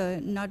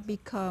to not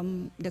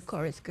become the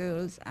chorus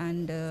girls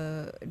and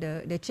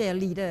the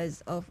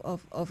cheerleaders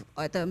of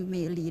other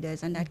male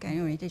leaders and that kind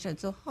of orientation.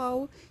 So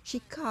how she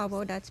carve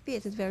out that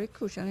space is very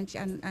crucial,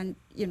 and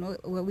you know,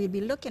 what we'll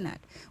be looking at.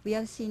 We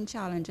have seen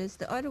challenges.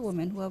 The other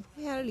women who have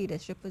held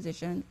leadership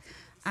positions,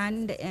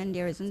 and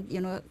there isn't, you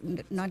know,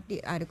 not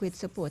the adequate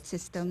support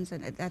systems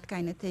and that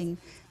kind of thing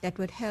that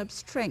would help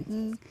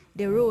strengthen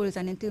their roles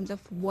and in terms of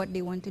what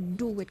they want to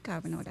do with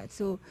carving out that.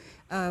 So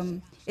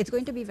it's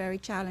going to be very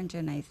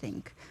challenging, I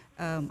think,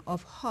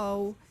 of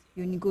how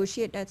you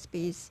negotiate that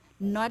space,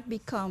 not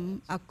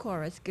become a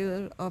chorus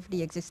girl of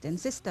the existing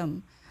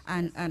system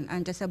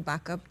and just a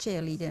backup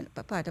cheerleader,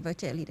 part of a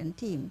cheerleading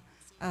team.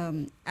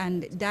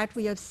 And that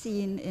we have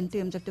seen in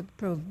terms of the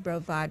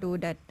bravado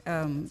that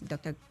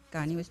Dr.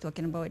 Ghany was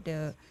talking about,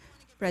 the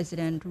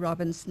President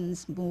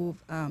Robinson's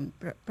move,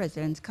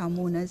 President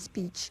Carmona's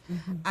speech.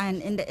 And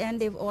in the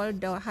end, they've all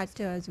had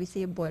to, as we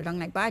say, boil down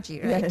like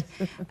bhaji, right?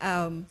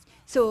 Yes.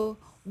 So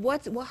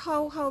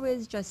how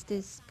is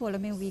Justice Paula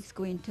May Weeks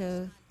going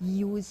to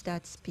use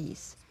that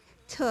space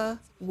to,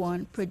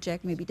 one,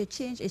 project maybe the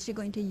change? Is she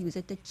going to use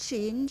it to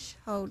change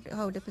how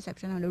the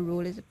perception, how the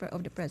role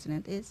of the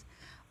president is?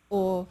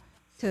 Or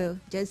to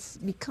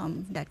just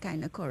become that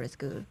kind of chorus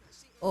girl?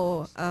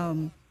 Or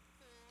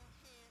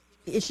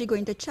is she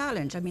going to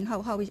challenge? I mean,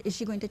 how is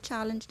she going to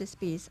challenge the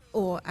space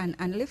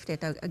and lift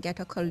it, or get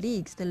her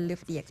colleagues to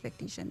lift the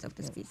expectations of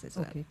the space as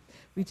well? Okay.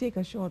 We take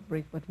a short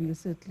break, but we'll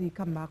certainly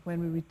come back. When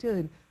we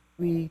return,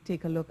 we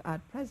take a look at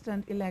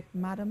President-elect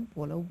Madam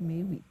Paula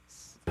May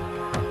Weeks.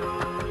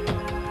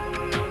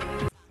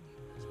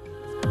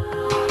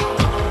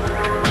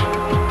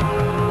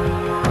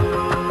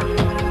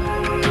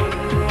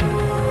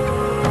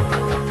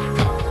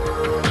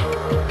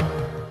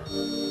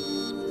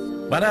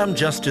 Madam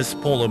Justice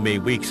Paula May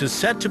Weeks is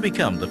set to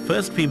become the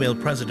first female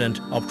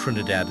president of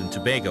Trinidad and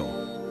Tobago.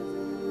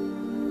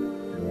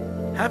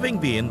 Having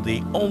been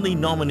the only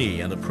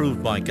nominee and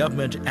approved by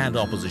government and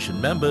opposition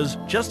members,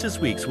 Justice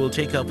Weeks will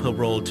take up her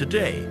role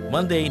today,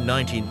 Monday,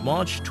 19th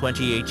March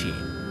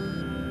 2018.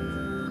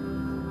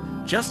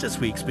 Justice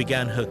Weeks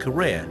began her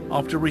career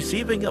after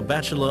receiving a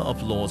Bachelor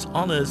of Laws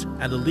Honours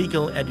and a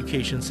Legal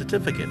Education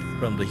Certificate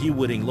from the Hugh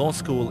Wooding Law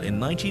School in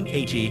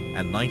 1980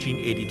 and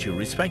 1982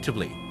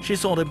 respectively. She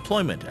sought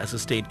employment as a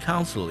state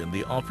counsel in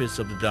the Office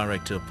of the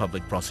Director of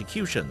Public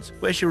Prosecutions,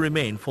 where she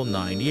remained for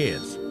 9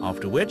 years,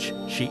 after which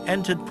she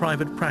entered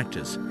private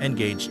practice,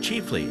 engaged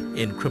chiefly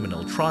in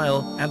criminal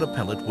trial and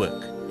appellate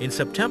work. In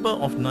September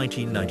of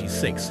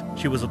 1996,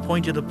 she was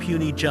appointed a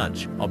puisne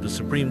judge of the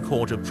Supreme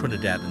Court of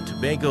Trinidad and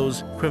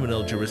Tobago's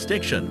criminal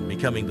jurisdiction,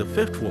 becoming the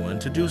 5th woman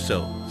to do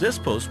so. This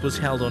post was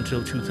held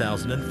until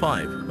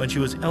 2005, when she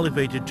was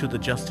elevated to the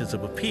Justice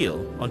of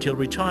Appeal until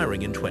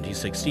retiring in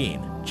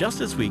 2016.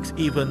 Justice Weeks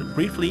even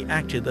briefly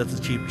acted as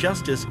the Chief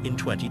Justice in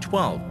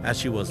 2012, as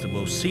she was the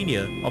most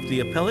senior of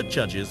the appellate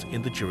judges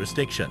in the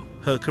jurisdiction.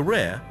 Her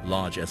career,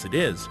 large as it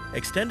is,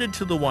 extended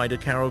to the wider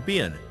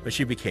Caribbean, where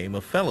she became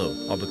a Fellow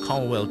of the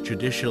Commonwealth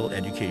Judicial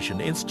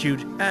Education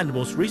Institute and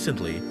most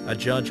recently a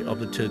judge of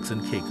the Turks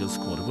and Caicos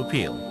Court of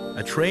Appeal.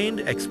 A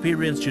trained,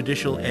 experienced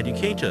judicial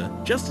educator,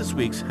 Justice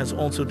Weeks has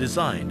also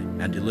designed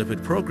and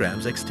delivered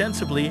programs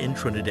extensively in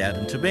Trinidad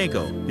and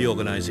Tobago, the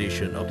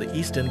Organization of the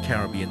Eastern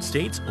Caribbean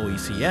States,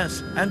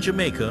 OECS, and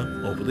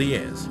Jamaica over the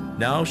years.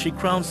 Now she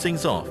crowns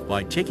things off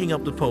by taking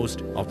up the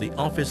post of the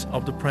Office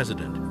of the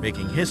President,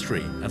 making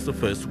history as the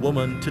first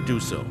woman to do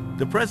so.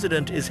 The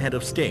President is head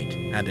of state,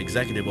 and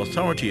executive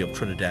authority of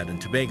Trinidad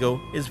and Tobago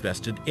is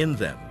vested in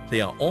them. They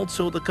are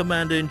also the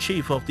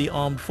Commander-in-Chief of the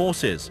Armed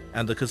Forces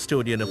and the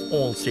custodian of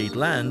all state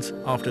lands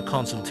after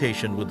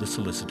consultation with the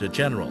Solicitor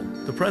General.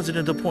 The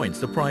President appoints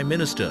the Prime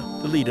Minister,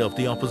 the Leader of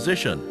the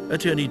Opposition,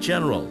 Attorney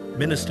General,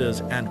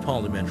 Ministers and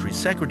Parliamentary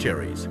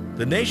Secretaries.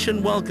 The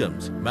nation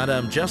welcomes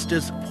Madam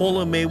Justice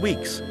Paula May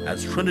Weeks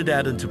as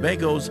Trinidad and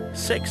Tobago's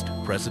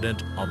 6th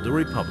President of the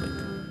Republic.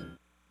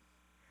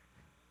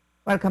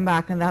 Welcome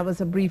back, and that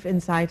was a brief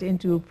insight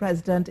into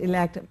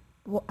President-elect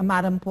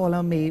Madam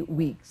Paula May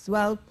Weeks.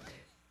 Well,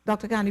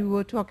 Dr. Ghany, we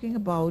were talking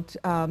about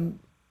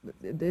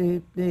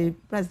the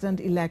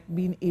President-elect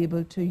being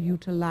able to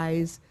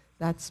utilize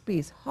that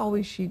space. How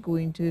is she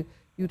going to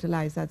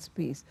utilize that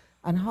space?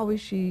 And how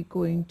is she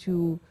going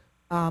to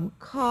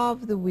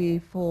carve the way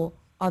for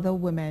other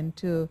women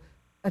to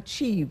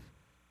achieve?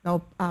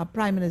 Now,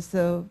 Prime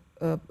Minister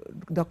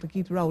Dr.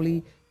 Keith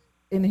Rowley,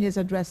 in his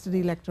address to the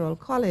Electoral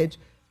College,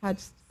 had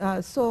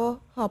saw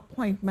her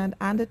appointment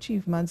and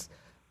achievements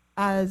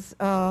as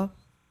a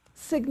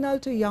signal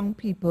to young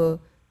people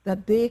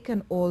that they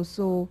can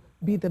also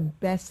be the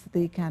best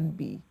they can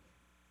be.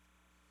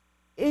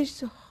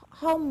 is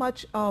how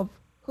much of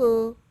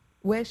her,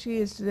 where she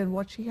is today and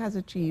what she has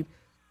achieved,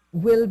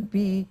 will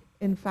be,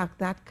 in fact,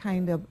 that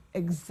kind of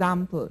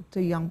example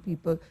to young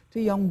people,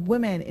 to young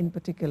women in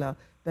particular,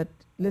 that,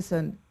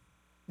 listen,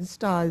 the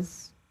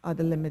stars are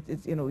the limit.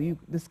 It's, you know,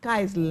 the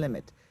sky is the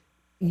limit.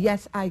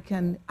 Yes, I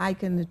can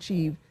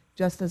achieve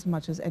just as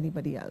much as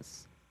anybody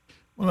else.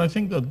 Well, I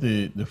think that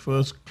the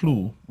first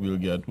clue we'll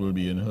get will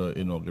be in her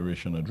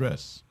inauguration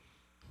address.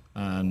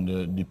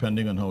 And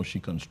depending on how she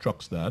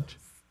constructs that,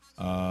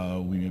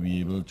 we may be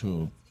able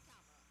to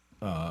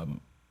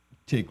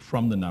take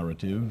from the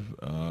narrative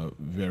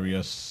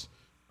various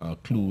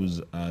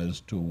clues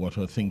as to what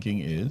her thinking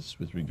is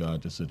with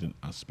regard to certain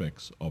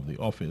aspects of the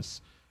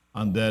office,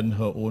 and then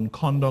her own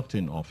conduct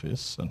in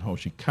office and how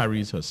she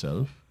carries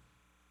herself.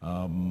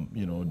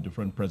 You know,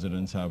 different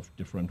presidents have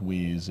different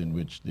ways in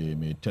which they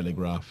may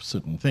telegraph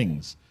certain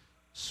things,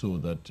 so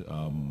that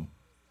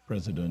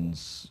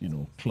Presidents, you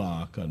know,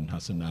 Clark and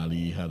Hassan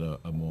Ali had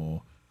a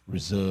more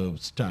reserved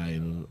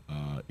style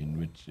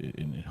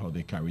in how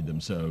they carried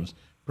themselves.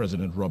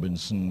 President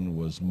Robinson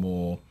was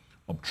more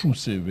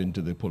obtrusive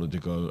into the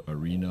political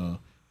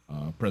arena.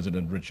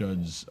 President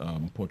Richards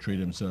portrayed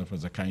himself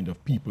as a kind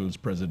of people's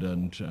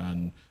president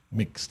and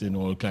mixed in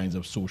all kinds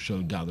of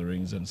social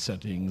gatherings and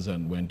settings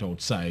and went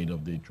outside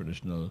of the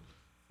traditional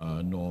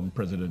norm.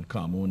 President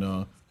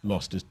Carmona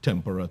lost his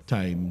temper at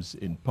times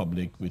in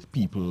public with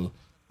people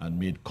and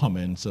made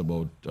comments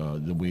about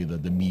the way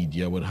that the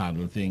media would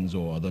handle things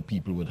or other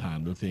people would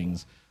handle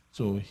things.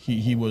 So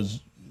he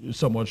was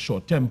somewhat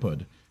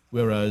short-tempered,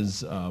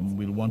 whereas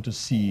we'll want to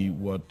see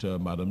what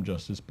Madam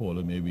Justice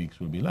Paula May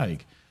Weeks will be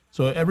like.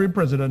 So every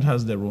president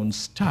has their own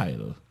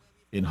style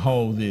in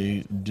how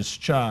they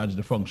discharge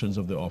the functions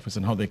of the office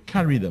and how they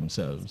carry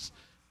themselves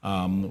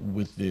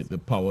with the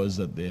powers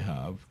that they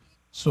have.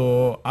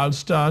 So I'll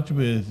start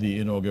with the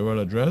inaugural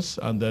address,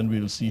 and then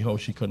we'll see how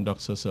she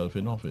conducts herself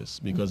in office,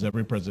 because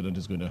every president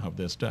is going to have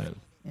their style.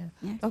 Yeah.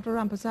 Yeah. Dr.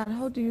 Rampersad,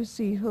 how do you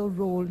see her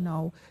role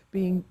now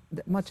being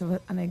much of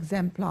an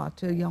exemplar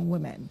to young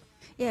women?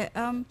 Yeah,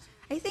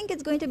 I think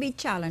it's going to be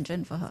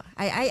challenging for her.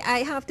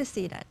 I have to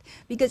say that,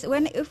 because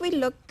if we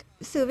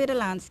survey the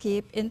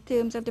landscape in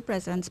terms of the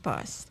president's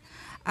past,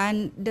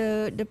 and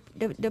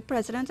the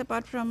presidents,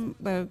 apart from,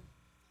 well,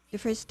 the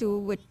first two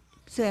with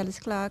Sir Ellis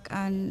Clark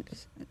and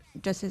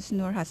Justice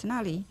Noor Hassan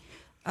Ali,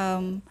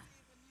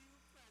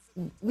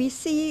 we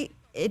see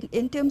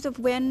in terms of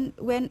when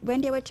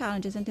there were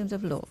challenges in terms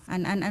of law,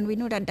 and we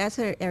know that that's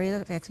her area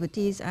of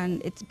expertise,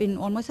 and it's been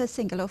almost a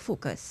singular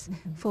focus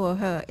for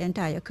her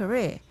entire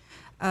career.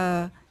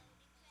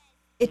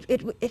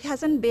 It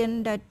hasn't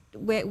been that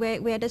where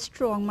the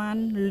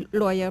strongman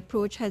lawyer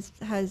approach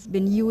has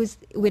been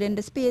used within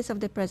the space of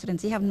the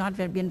presidency have not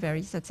been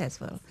very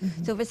successful.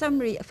 So for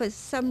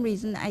some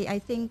reason, I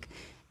think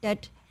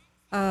that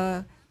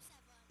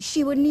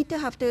she would need to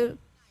have to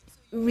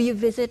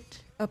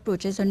revisit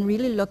approaches and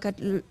really look at,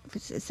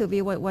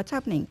 survey what's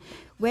happening.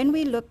 When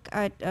we look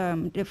at,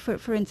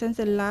 for instance,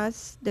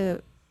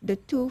 the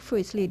two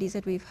first ladies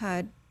that we've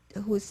had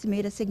who's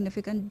made a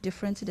significant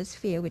difference in the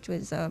sphere, which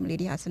was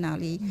Lady Hassan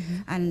Ali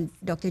and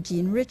Dr.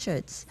 Jean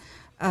Richards.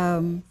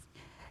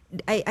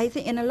 I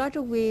think in a lot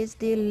of ways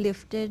they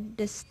lifted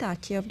the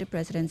stature of the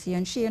presidency,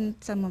 and she in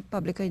some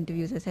public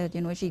interviews has said,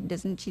 you know, she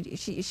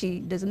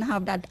doesn't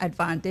have that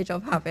advantage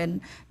of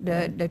having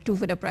the two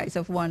for the price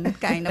of one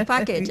kind of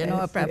package, you know,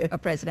 a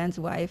president's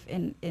wife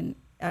on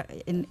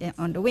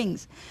the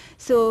wings.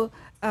 So.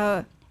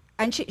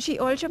 And she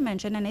also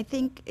mentioned, and I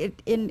think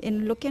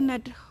in looking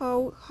at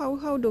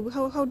how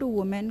do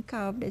women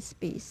carve this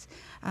space,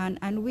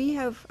 and we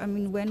have, I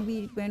mean, when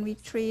we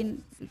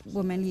train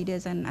women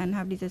leaders and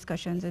have these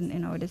discussions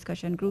in our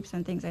discussion groups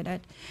and things like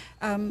that,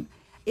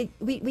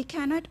 we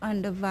cannot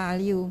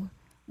undervalue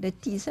the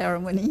tea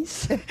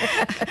ceremonies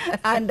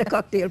and the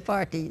cocktail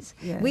parties.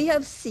 Yeah. We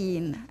have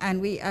seen, and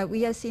we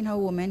have seen how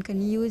women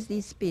can use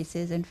these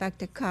spaces, in fact,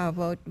 to carve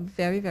out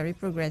very, very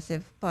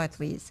progressive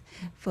pathways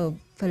for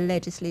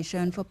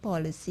legislation, for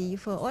policy,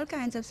 for all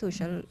kinds of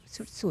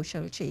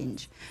social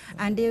change.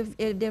 And there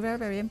are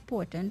very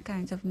important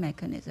kinds of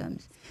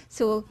mechanisms.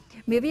 So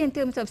maybe in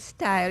terms of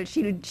style,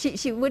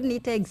 she would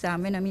need to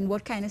examine, I mean,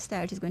 what kind of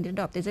style she's going to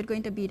adopt. Is it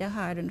going to be the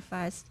hard and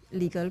fast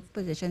legal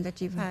positions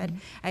that you've had?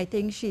 I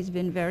think she's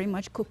been very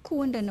much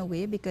cocooned in a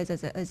way, because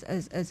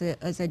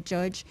as a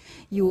judge,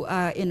 you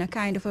are in a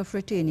kind of a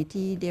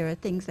fraternity. There are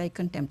things like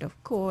contempt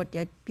of court,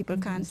 that people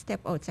can't step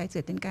outside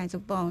certain kinds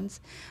of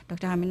bounds.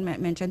 Dr. Hamid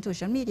mentioned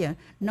social media.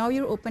 Now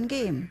you're open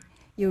game.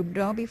 You're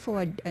now before,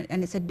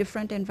 and it's a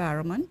different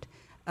environment.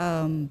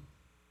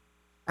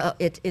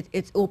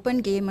 It's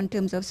open game in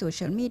terms of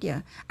social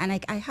media. And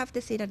I have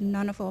to say that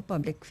none of our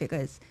public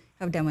figures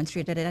have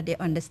demonstrated that they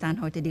understand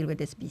how to deal with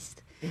this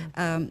beast.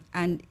 Yeah.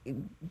 And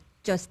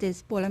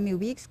Justice Paula May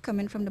Weeks,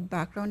 coming from the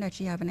background that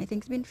she has, and I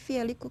think it's been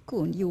fairly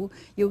cocooned.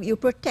 You're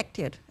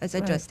protected as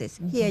a justice.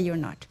 Here you're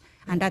not.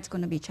 And that's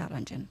going to be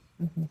challenging.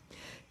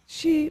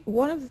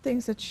 One of the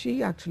things that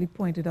she actually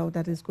pointed out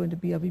that is going to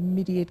be of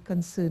immediate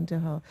concern to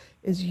her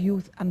is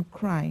youth and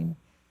crime.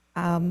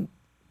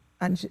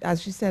 and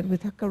as she said,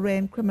 with her career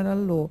in criminal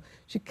law,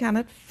 she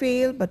cannot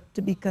fail but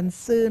to be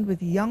concerned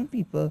with young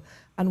people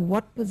and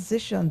what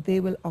position they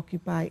will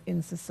occupy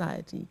in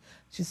society.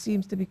 She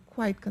seems to be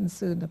quite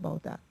concerned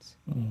about that.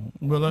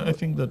 Well, I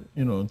think that,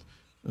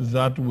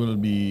 that will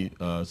be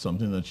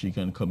something that she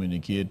can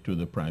communicate to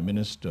the Prime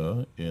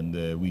Minister in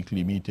the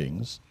weekly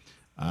meetings.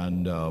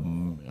 And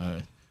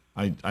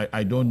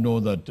I don't know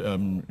that,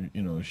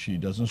 she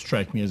doesn't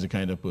strike me as the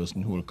kind of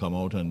person who will come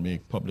out and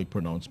make public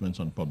pronouncements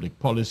on public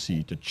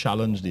policy to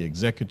challenge the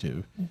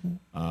executive,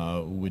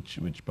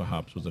 which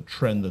perhaps was a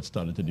trend that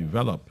started to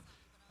develop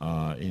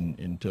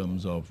in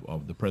terms of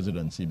the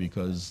presidency,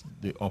 because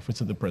the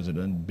office of the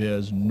president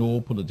bears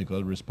no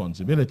political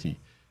responsibility.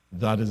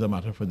 That is a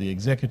matter for the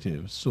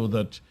executive. So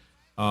that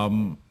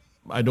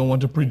I don't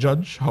want to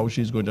prejudge how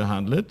she's going to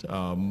handle it,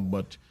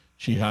 but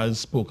she has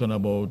spoken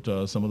about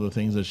some of the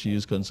things that she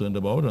is concerned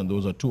about, and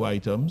those are two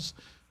items.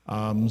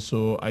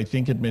 So I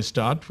think it may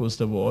start,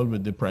 first of all,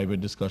 with the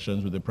private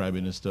discussions with the Prime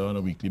Minister on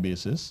a weekly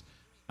basis.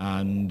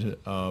 And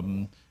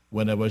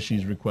whenever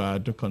she's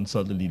required to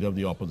consult the leader of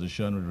the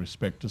opposition with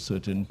respect to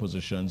certain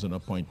positions and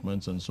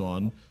appointments and so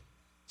on,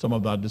 some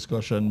of that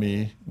discussion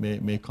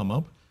may come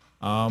up.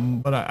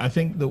 But I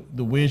think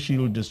the way she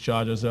will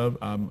discharge herself,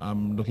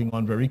 I'm looking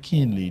on very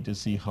keenly to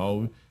see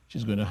how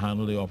she's going to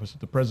handle the office of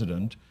the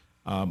president,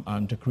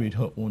 and to create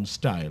her own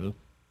style,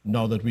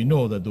 now that we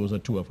know that those are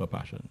two of her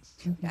passions.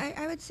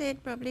 I would say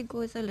it probably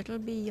goes a little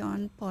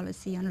beyond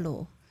policy and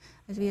law.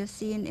 As we have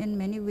seen, in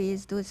many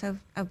ways, those have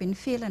been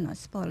failing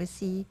us.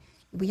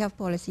 We have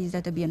policies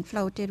that are being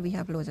flouted, we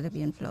have laws that are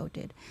being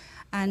flouted.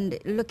 And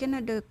looking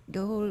at the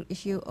whole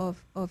issue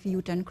of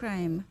youth and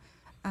crime,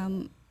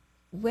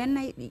 when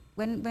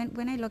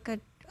I look at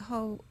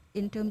how,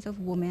 in terms of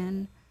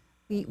women,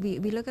 we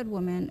look at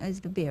women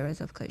as the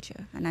bearers of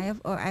culture. And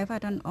I've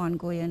had an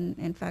ongoing,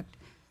 in fact,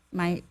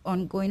 my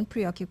ongoing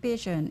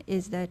preoccupation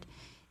is that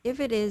if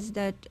it is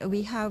that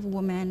we have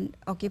women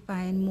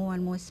occupying more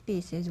and more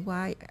spaces,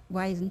 why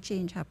isn't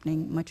change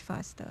happening much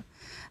faster?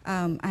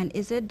 And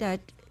is it that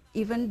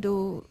even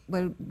though,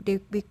 well,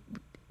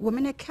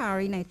 women are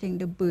carrying, I think,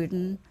 the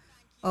burden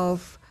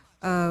of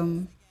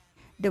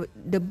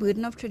the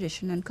burden of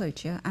tradition and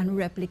culture and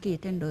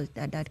replicating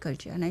that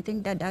culture. And I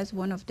think that that's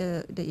one of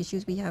the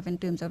issues we have in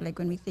terms of, like,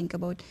 when we think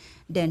about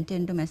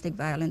denting domestic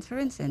violence, for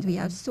instance. We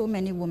have so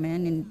many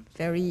women in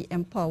very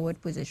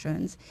empowered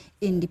positions,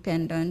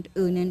 independent,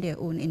 earning their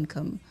own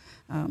income,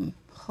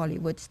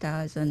 Hollywood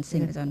stars and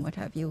singers and what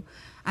have you.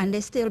 And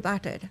they're still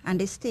battered,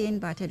 and they stay in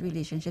battered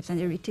relationships, and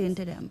they return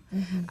to them.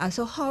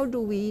 So how do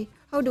we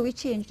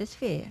change this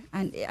sphere?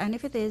 And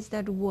if it is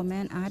that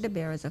women are the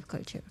bearers of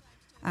culture,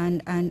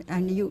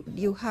 and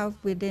you have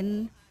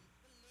within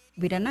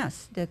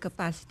us the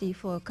capacity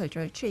for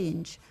cultural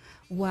change,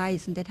 why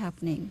isn't it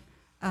happening?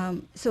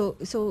 So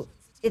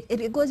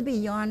it goes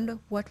beyond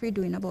what we're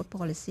doing about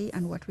policy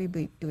and what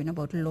we're doing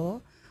about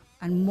law,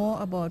 and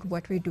more about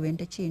what we're doing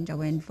to change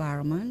our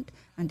environment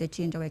and to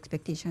change our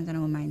expectations and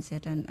our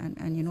mindset,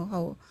 and you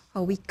know,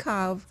 how we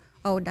carve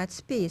out that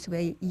space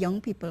where young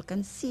people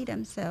can see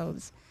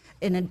themselves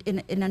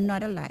in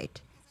another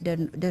light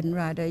than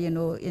rather, you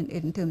know,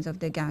 in terms of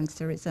the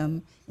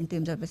gangsterism, in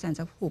terms of a sense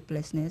of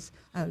hopelessness,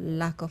 a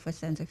lack of a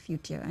sense of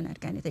future and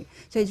that kind of thing.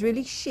 So it's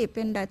really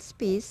shaping that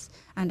space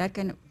and that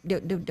kind of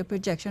the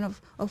projection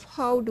of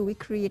how do we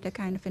create a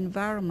kind of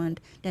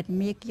environment that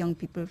make young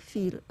people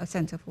feel a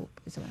sense of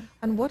hope as well.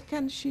 And what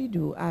can she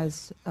do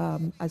as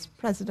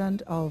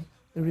President of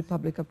the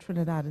Republic of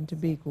Trinidad and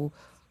Tobago?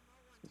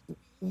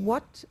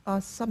 What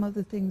are some of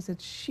the things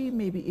that she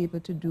may be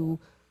able to do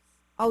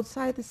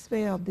outside the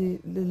sphere of the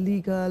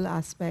legal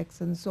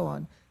aspects and so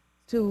on,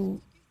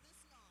 to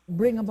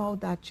bring about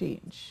that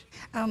change,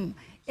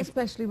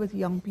 especially with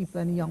young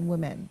people and young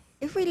women?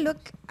 If we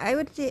look, I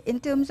would say, in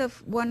terms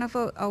of one of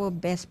our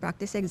best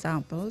practice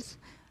examples,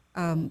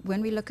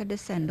 when we look at the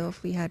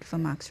send-off we had for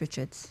Max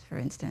Richards, for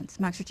instance.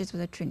 Max Richards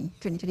was a Trini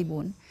to the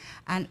bone.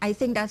 And I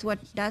think that's what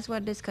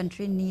this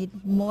country needs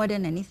more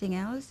than anything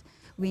else.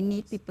 We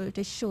need people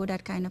to show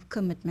that kind of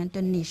commitment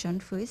to nation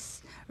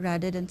first,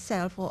 rather than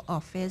self or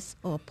office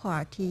or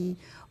party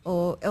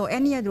or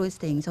any of those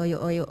things, or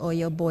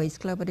your boys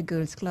club or the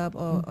girls club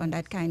or on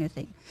that kind of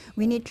thing.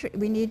 We need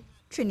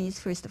Trinis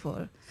first of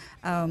all,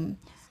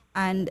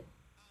 and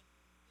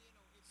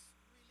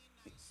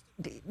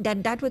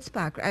that would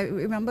spark. I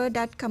remember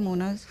that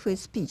Kamona's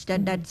first speech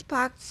that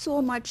sparked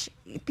so much.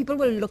 People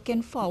were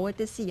looking forward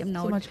to see him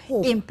now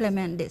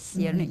implement this.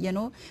 You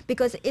know,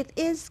 because it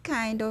is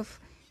kind of.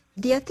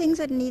 There are things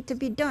that need to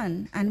be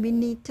done, and we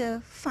need to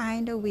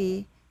find a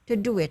way to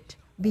do it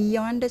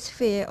beyond the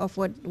sphere of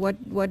what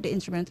the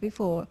instruments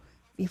before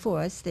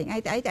us think.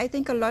 I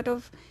think a lot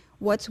of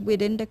what's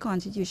within the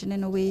Constitution,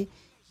 in a way,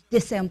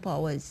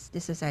 disempowers the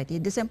society.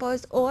 It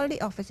disempowers all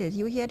the officers.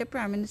 You hear the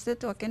Prime Minister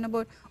talking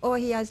about, oh,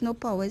 he has no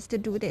powers to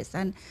do this.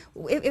 And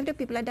if the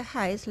people at the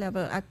highest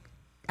level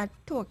are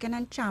talking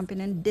and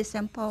championing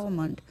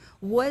disempowerment,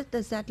 what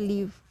does that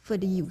leave for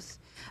the youth?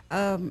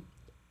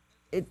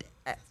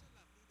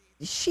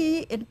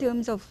 she, in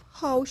terms of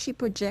how she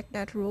project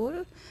that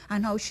role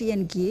and how she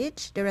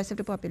engage the rest of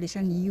the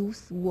population,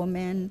 youth,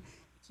 women,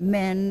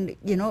 men,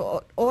 you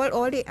know,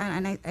 all the,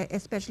 and I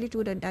especially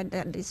to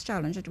that this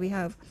challenge that we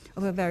have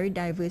of a very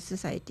diverse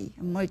society,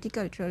 a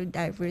multicultural,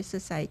 diverse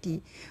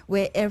society,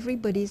 where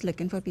everybody is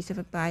looking for a piece of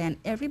a pie and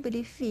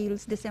everybody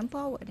feels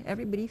disempowered.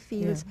 Everybody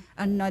feels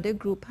another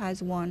group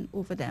has won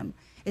over them.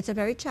 It's a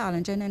very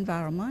challenging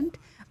environment,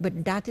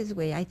 but that is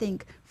where I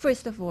think,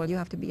 first of all, you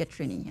have to be a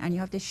Trini and you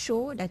have to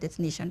show that it's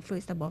nation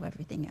first above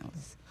everything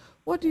else.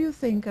 What do you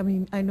think? I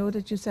mean, I know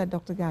that you said,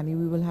 Dr. Ghany,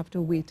 we will have to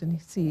wait and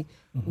see,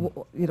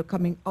 you know,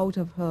 coming out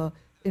of her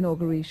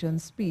inauguration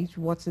speech,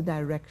 what's the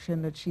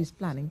direction that she's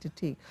planning to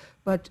take.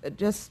 But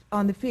just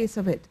on the face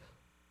of it,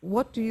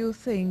 what do you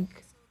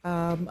think,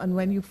 and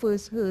when you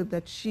first heard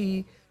that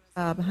she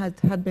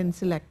had been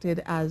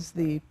selected as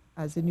the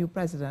new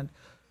president,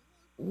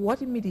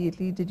 what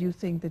immediately did you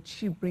think that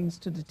she brings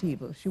to the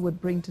table, she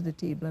would bring to the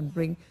table and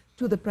bring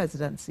to the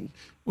presidency?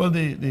 Well,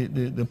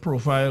 the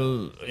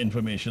profile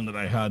information that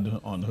I had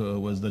on her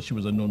was that she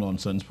was a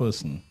no-nonsense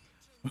person.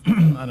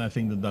 And I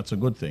think that that's a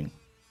good thing.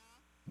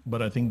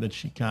 But I think that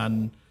she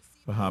can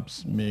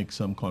perhaps make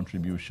some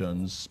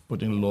contributions,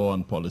 putting law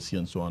and policy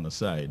and so on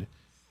aside,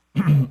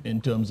 in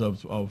terms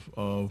of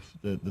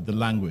the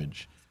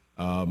language.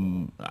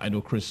 I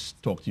know Kris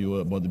talked to you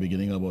about the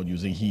beginning about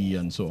using he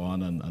and so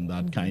on and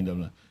that kind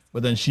of,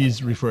 but then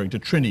she's referring to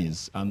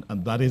Trinis, and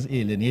that is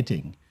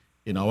alienating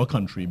in our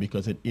country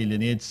because it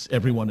alienates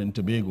everyone in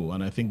Tobago.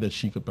 And I think that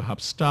she could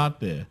perhaps start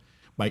there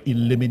by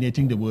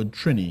eliminating the word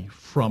Trini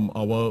from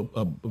our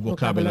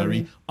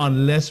vocabulary,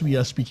 unless we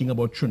are speaking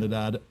about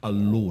Trinidad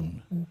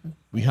alone.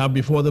 We have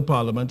before the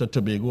Parliament a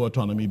Tobago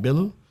Autonomy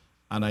Bill,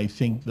 and I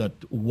think that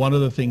one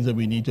of the things that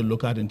we need to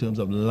look at in terms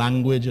of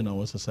language in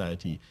our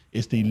society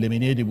is to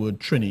eliminate the word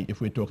Trini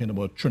if we're talking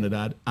about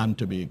Trinidad and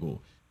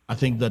Tobago. I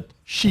think that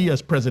she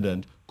as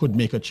president could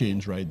make a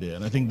change right there.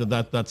 And I think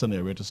that's an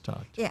area to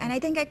start. Yeah, and I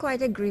think I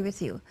quite agree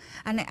with you.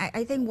 And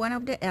I think one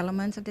of the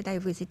elements of the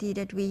diversity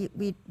that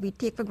we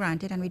take for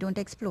granted and we don't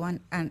explore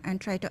and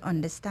try to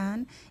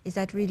understand is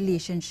that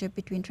relationship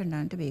between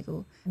Trinidad and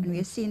Tobago. And we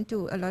have seen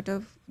too a lot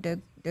of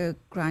the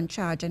grand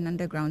charge and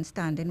underground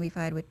standing we've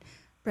had with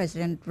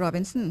President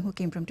Robinson, who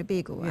came from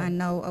Tobago, and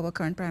now our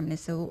current Prime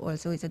Minister, who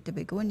also is a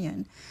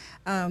Tobagonian.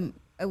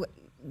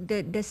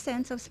 The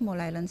sense of small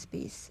island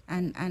space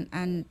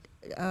and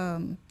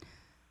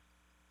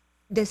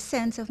the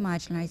sense of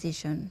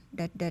marginalization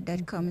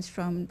that comes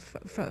from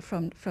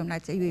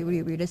let's say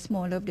we're the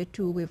smaller of the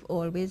two. We've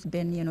always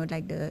been, you know,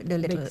 like the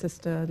little big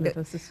sister,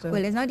 little sister.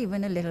 Well, it's not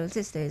even a little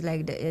sister. It's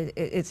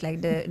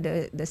like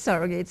the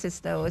surrogate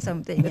sister or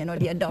something, you know,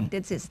 the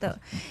adopted sister.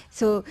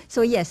 So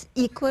yes,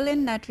 equal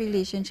in that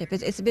relationship.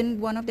 It's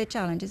been one of the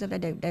challenges of the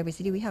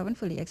diversity we haven't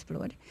fully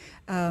explored.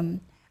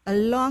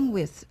 Along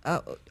with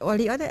all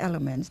the other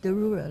elements, the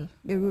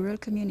rural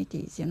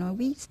communities. You know,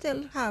 we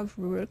still have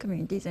rural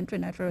communities in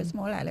Trinidad for a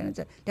small island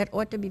that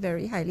ought to be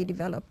very highly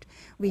developed.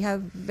 We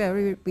have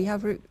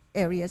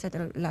areas that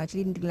are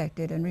largely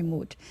neglected and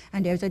remote,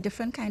 and there's a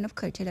different kind of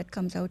culture that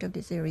comes out of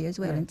this area as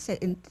well, in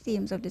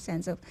themes of the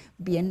sense of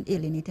being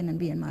alienated and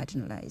being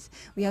marginalized.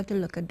 We have to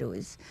look at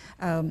those,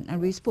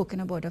 and we've spoken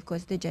about, of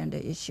course, the gender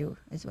issue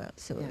as well.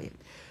 So. Yeah.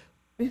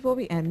 Before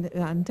we end,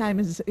 and time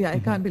is, I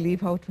can't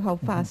believe how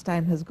fast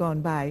time has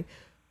gone by.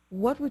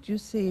 What would you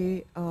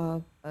say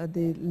are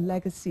the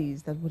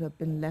legacies that would have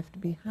been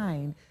left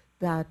behind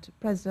that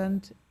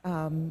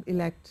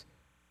President-elect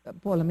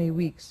Paula May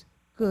Weeks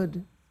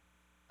could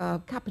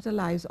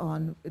capitalize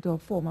on with our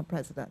former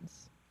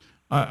presidents?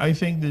 I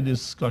think the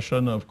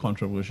discussion of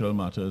controversial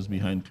matters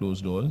behind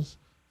closed doors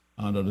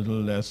and a little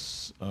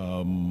less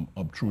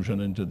obtrusion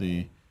into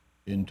the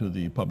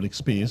public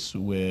space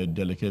where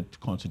delicate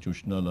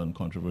constitutional and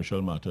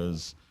controversial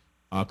matters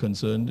are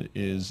concerned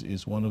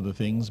is one of the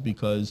things,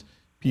 because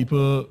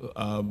people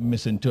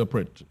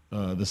misinterpret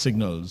the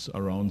signals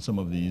around some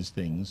of these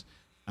things.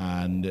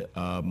 And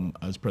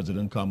as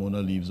President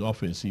Carmona leaves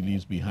office, he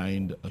leaves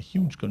behind a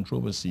huge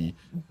controversy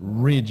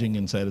raging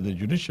inside of the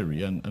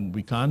judiciary. And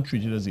we can't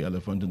treat it as the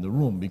elephant in the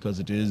room, because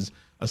it is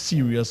a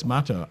serious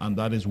matter. And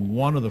that is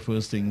one of the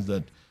first things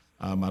that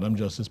Madam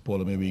Justice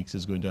Paula May Weeks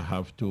is going to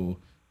have to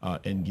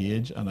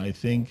engage. And I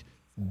think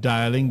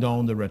dialing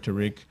down the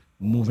rhetoric,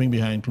 moving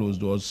behind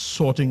closed doors,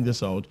 sorting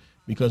this out,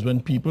 because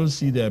when people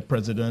see their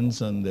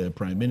presidents and their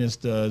prime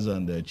ministers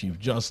and their chief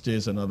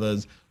justice and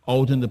others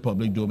out in the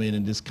public domain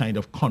in this kind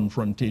of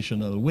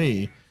confrontational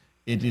way,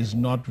 it is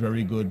not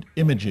very good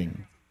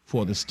imaging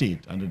for the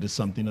state, and it is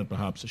something that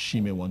perhaps she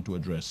may want to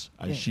address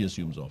as she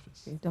assumes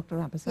office. Okay. Dr.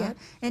 Rampersad? Yeah,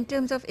 in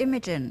terms of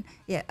imaging,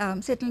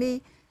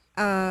 certainly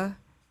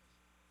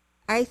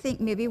I think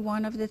maybe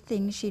one of the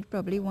things she'd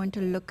probably want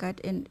to look at,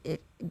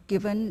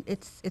 given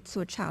it's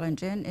so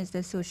challenging, is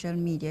the social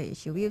media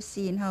issue. We have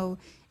seen how,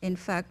 in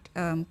fact,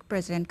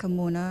 President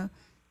Carmona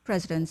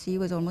presidency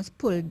was almost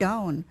pulled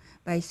down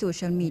by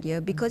social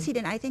media because he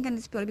didn't, I think, and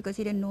it's probably because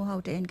he didn't know how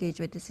to engage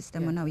with the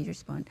system and how he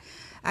respond.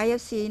 I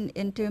have seen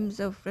in terms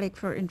of, like,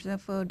 for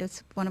instance, for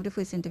this, one of the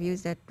first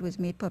interviews that was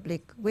made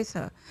public with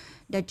her,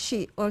 that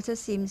she also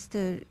seems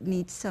to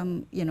need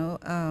some, you know,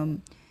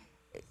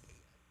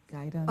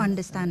 Guidance.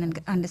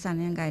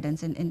 understanding and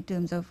guidance in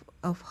terms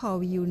of how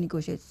you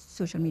negotiate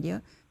social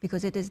media,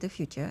 because it is the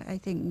future. I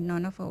think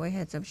none of our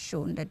heads have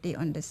shown that they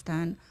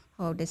understand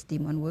how this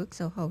demon works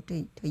or how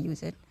to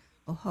use it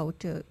or how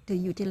to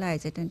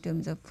utilize it in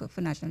terms of for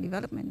national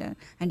development.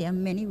 And there are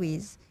many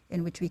ways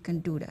in which we can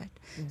do that.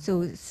 Yeah.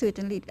 So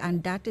certainly,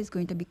 and that is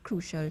going to be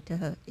crucial to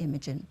her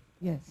imaging.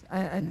 Yes,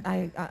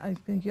 I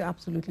think you're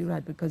absolutely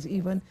right, because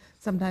even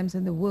sometimes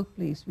in the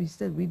workplace,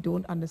 we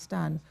don't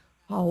understand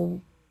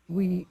how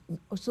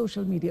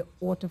social media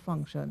ought to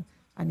function.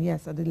 And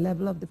yes, at the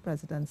level of the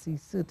presidency,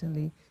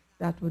 certainly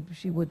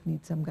she would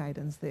need some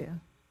guidance there.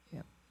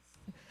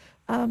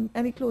 Yeah.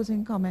 Any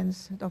closing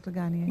comments, Dr.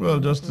 Ghany? Well,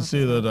 just to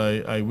say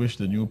that I wish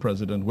the new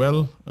president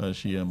well as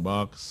she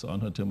embarks on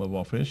her term of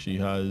office. She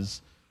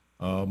has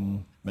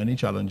many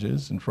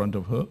challenges in front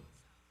of her,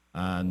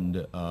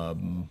 and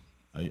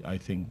I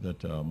think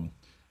that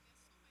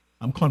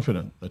I'm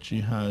confident that she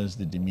has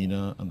the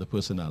demeanor and the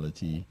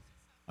personality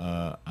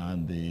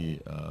and the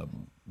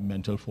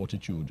mental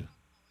fortitude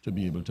to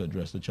be able to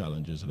address the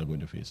challenges that are going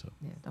to face her.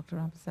 Yeah, Dr.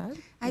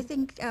 Rampersad? I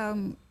think,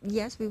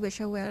 yes, we wish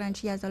her well, and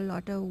she has a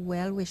lot of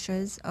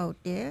well-wishers out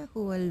there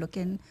who are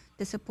looking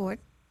to support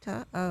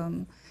her.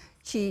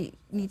 She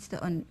needs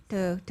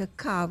to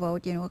carve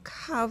out,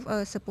 have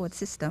a support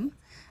system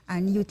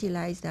and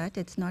utilize that.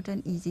 It's not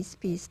an easy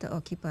space to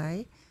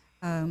occupy.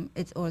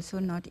 It's also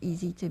not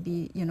easy to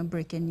be,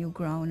 breaking new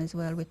ground as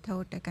well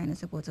without that kind of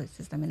support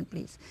system in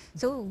place.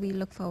 So we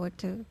look forward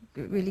to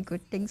really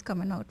good things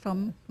coming out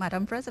from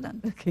Madam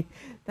President. Okay,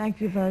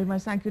 thank you very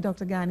much. Thank you,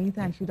 Dr. Ghany.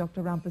 Thank you,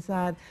 Dr.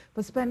 Rampersad,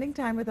 for spending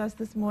time with us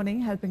this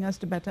morning, helping us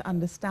to better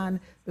understand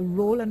the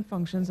role and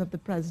functions of the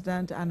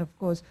President, and of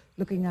course,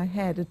 looking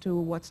ahead to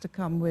what's to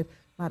come with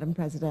Madam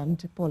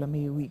President Paula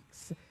May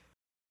Weeks.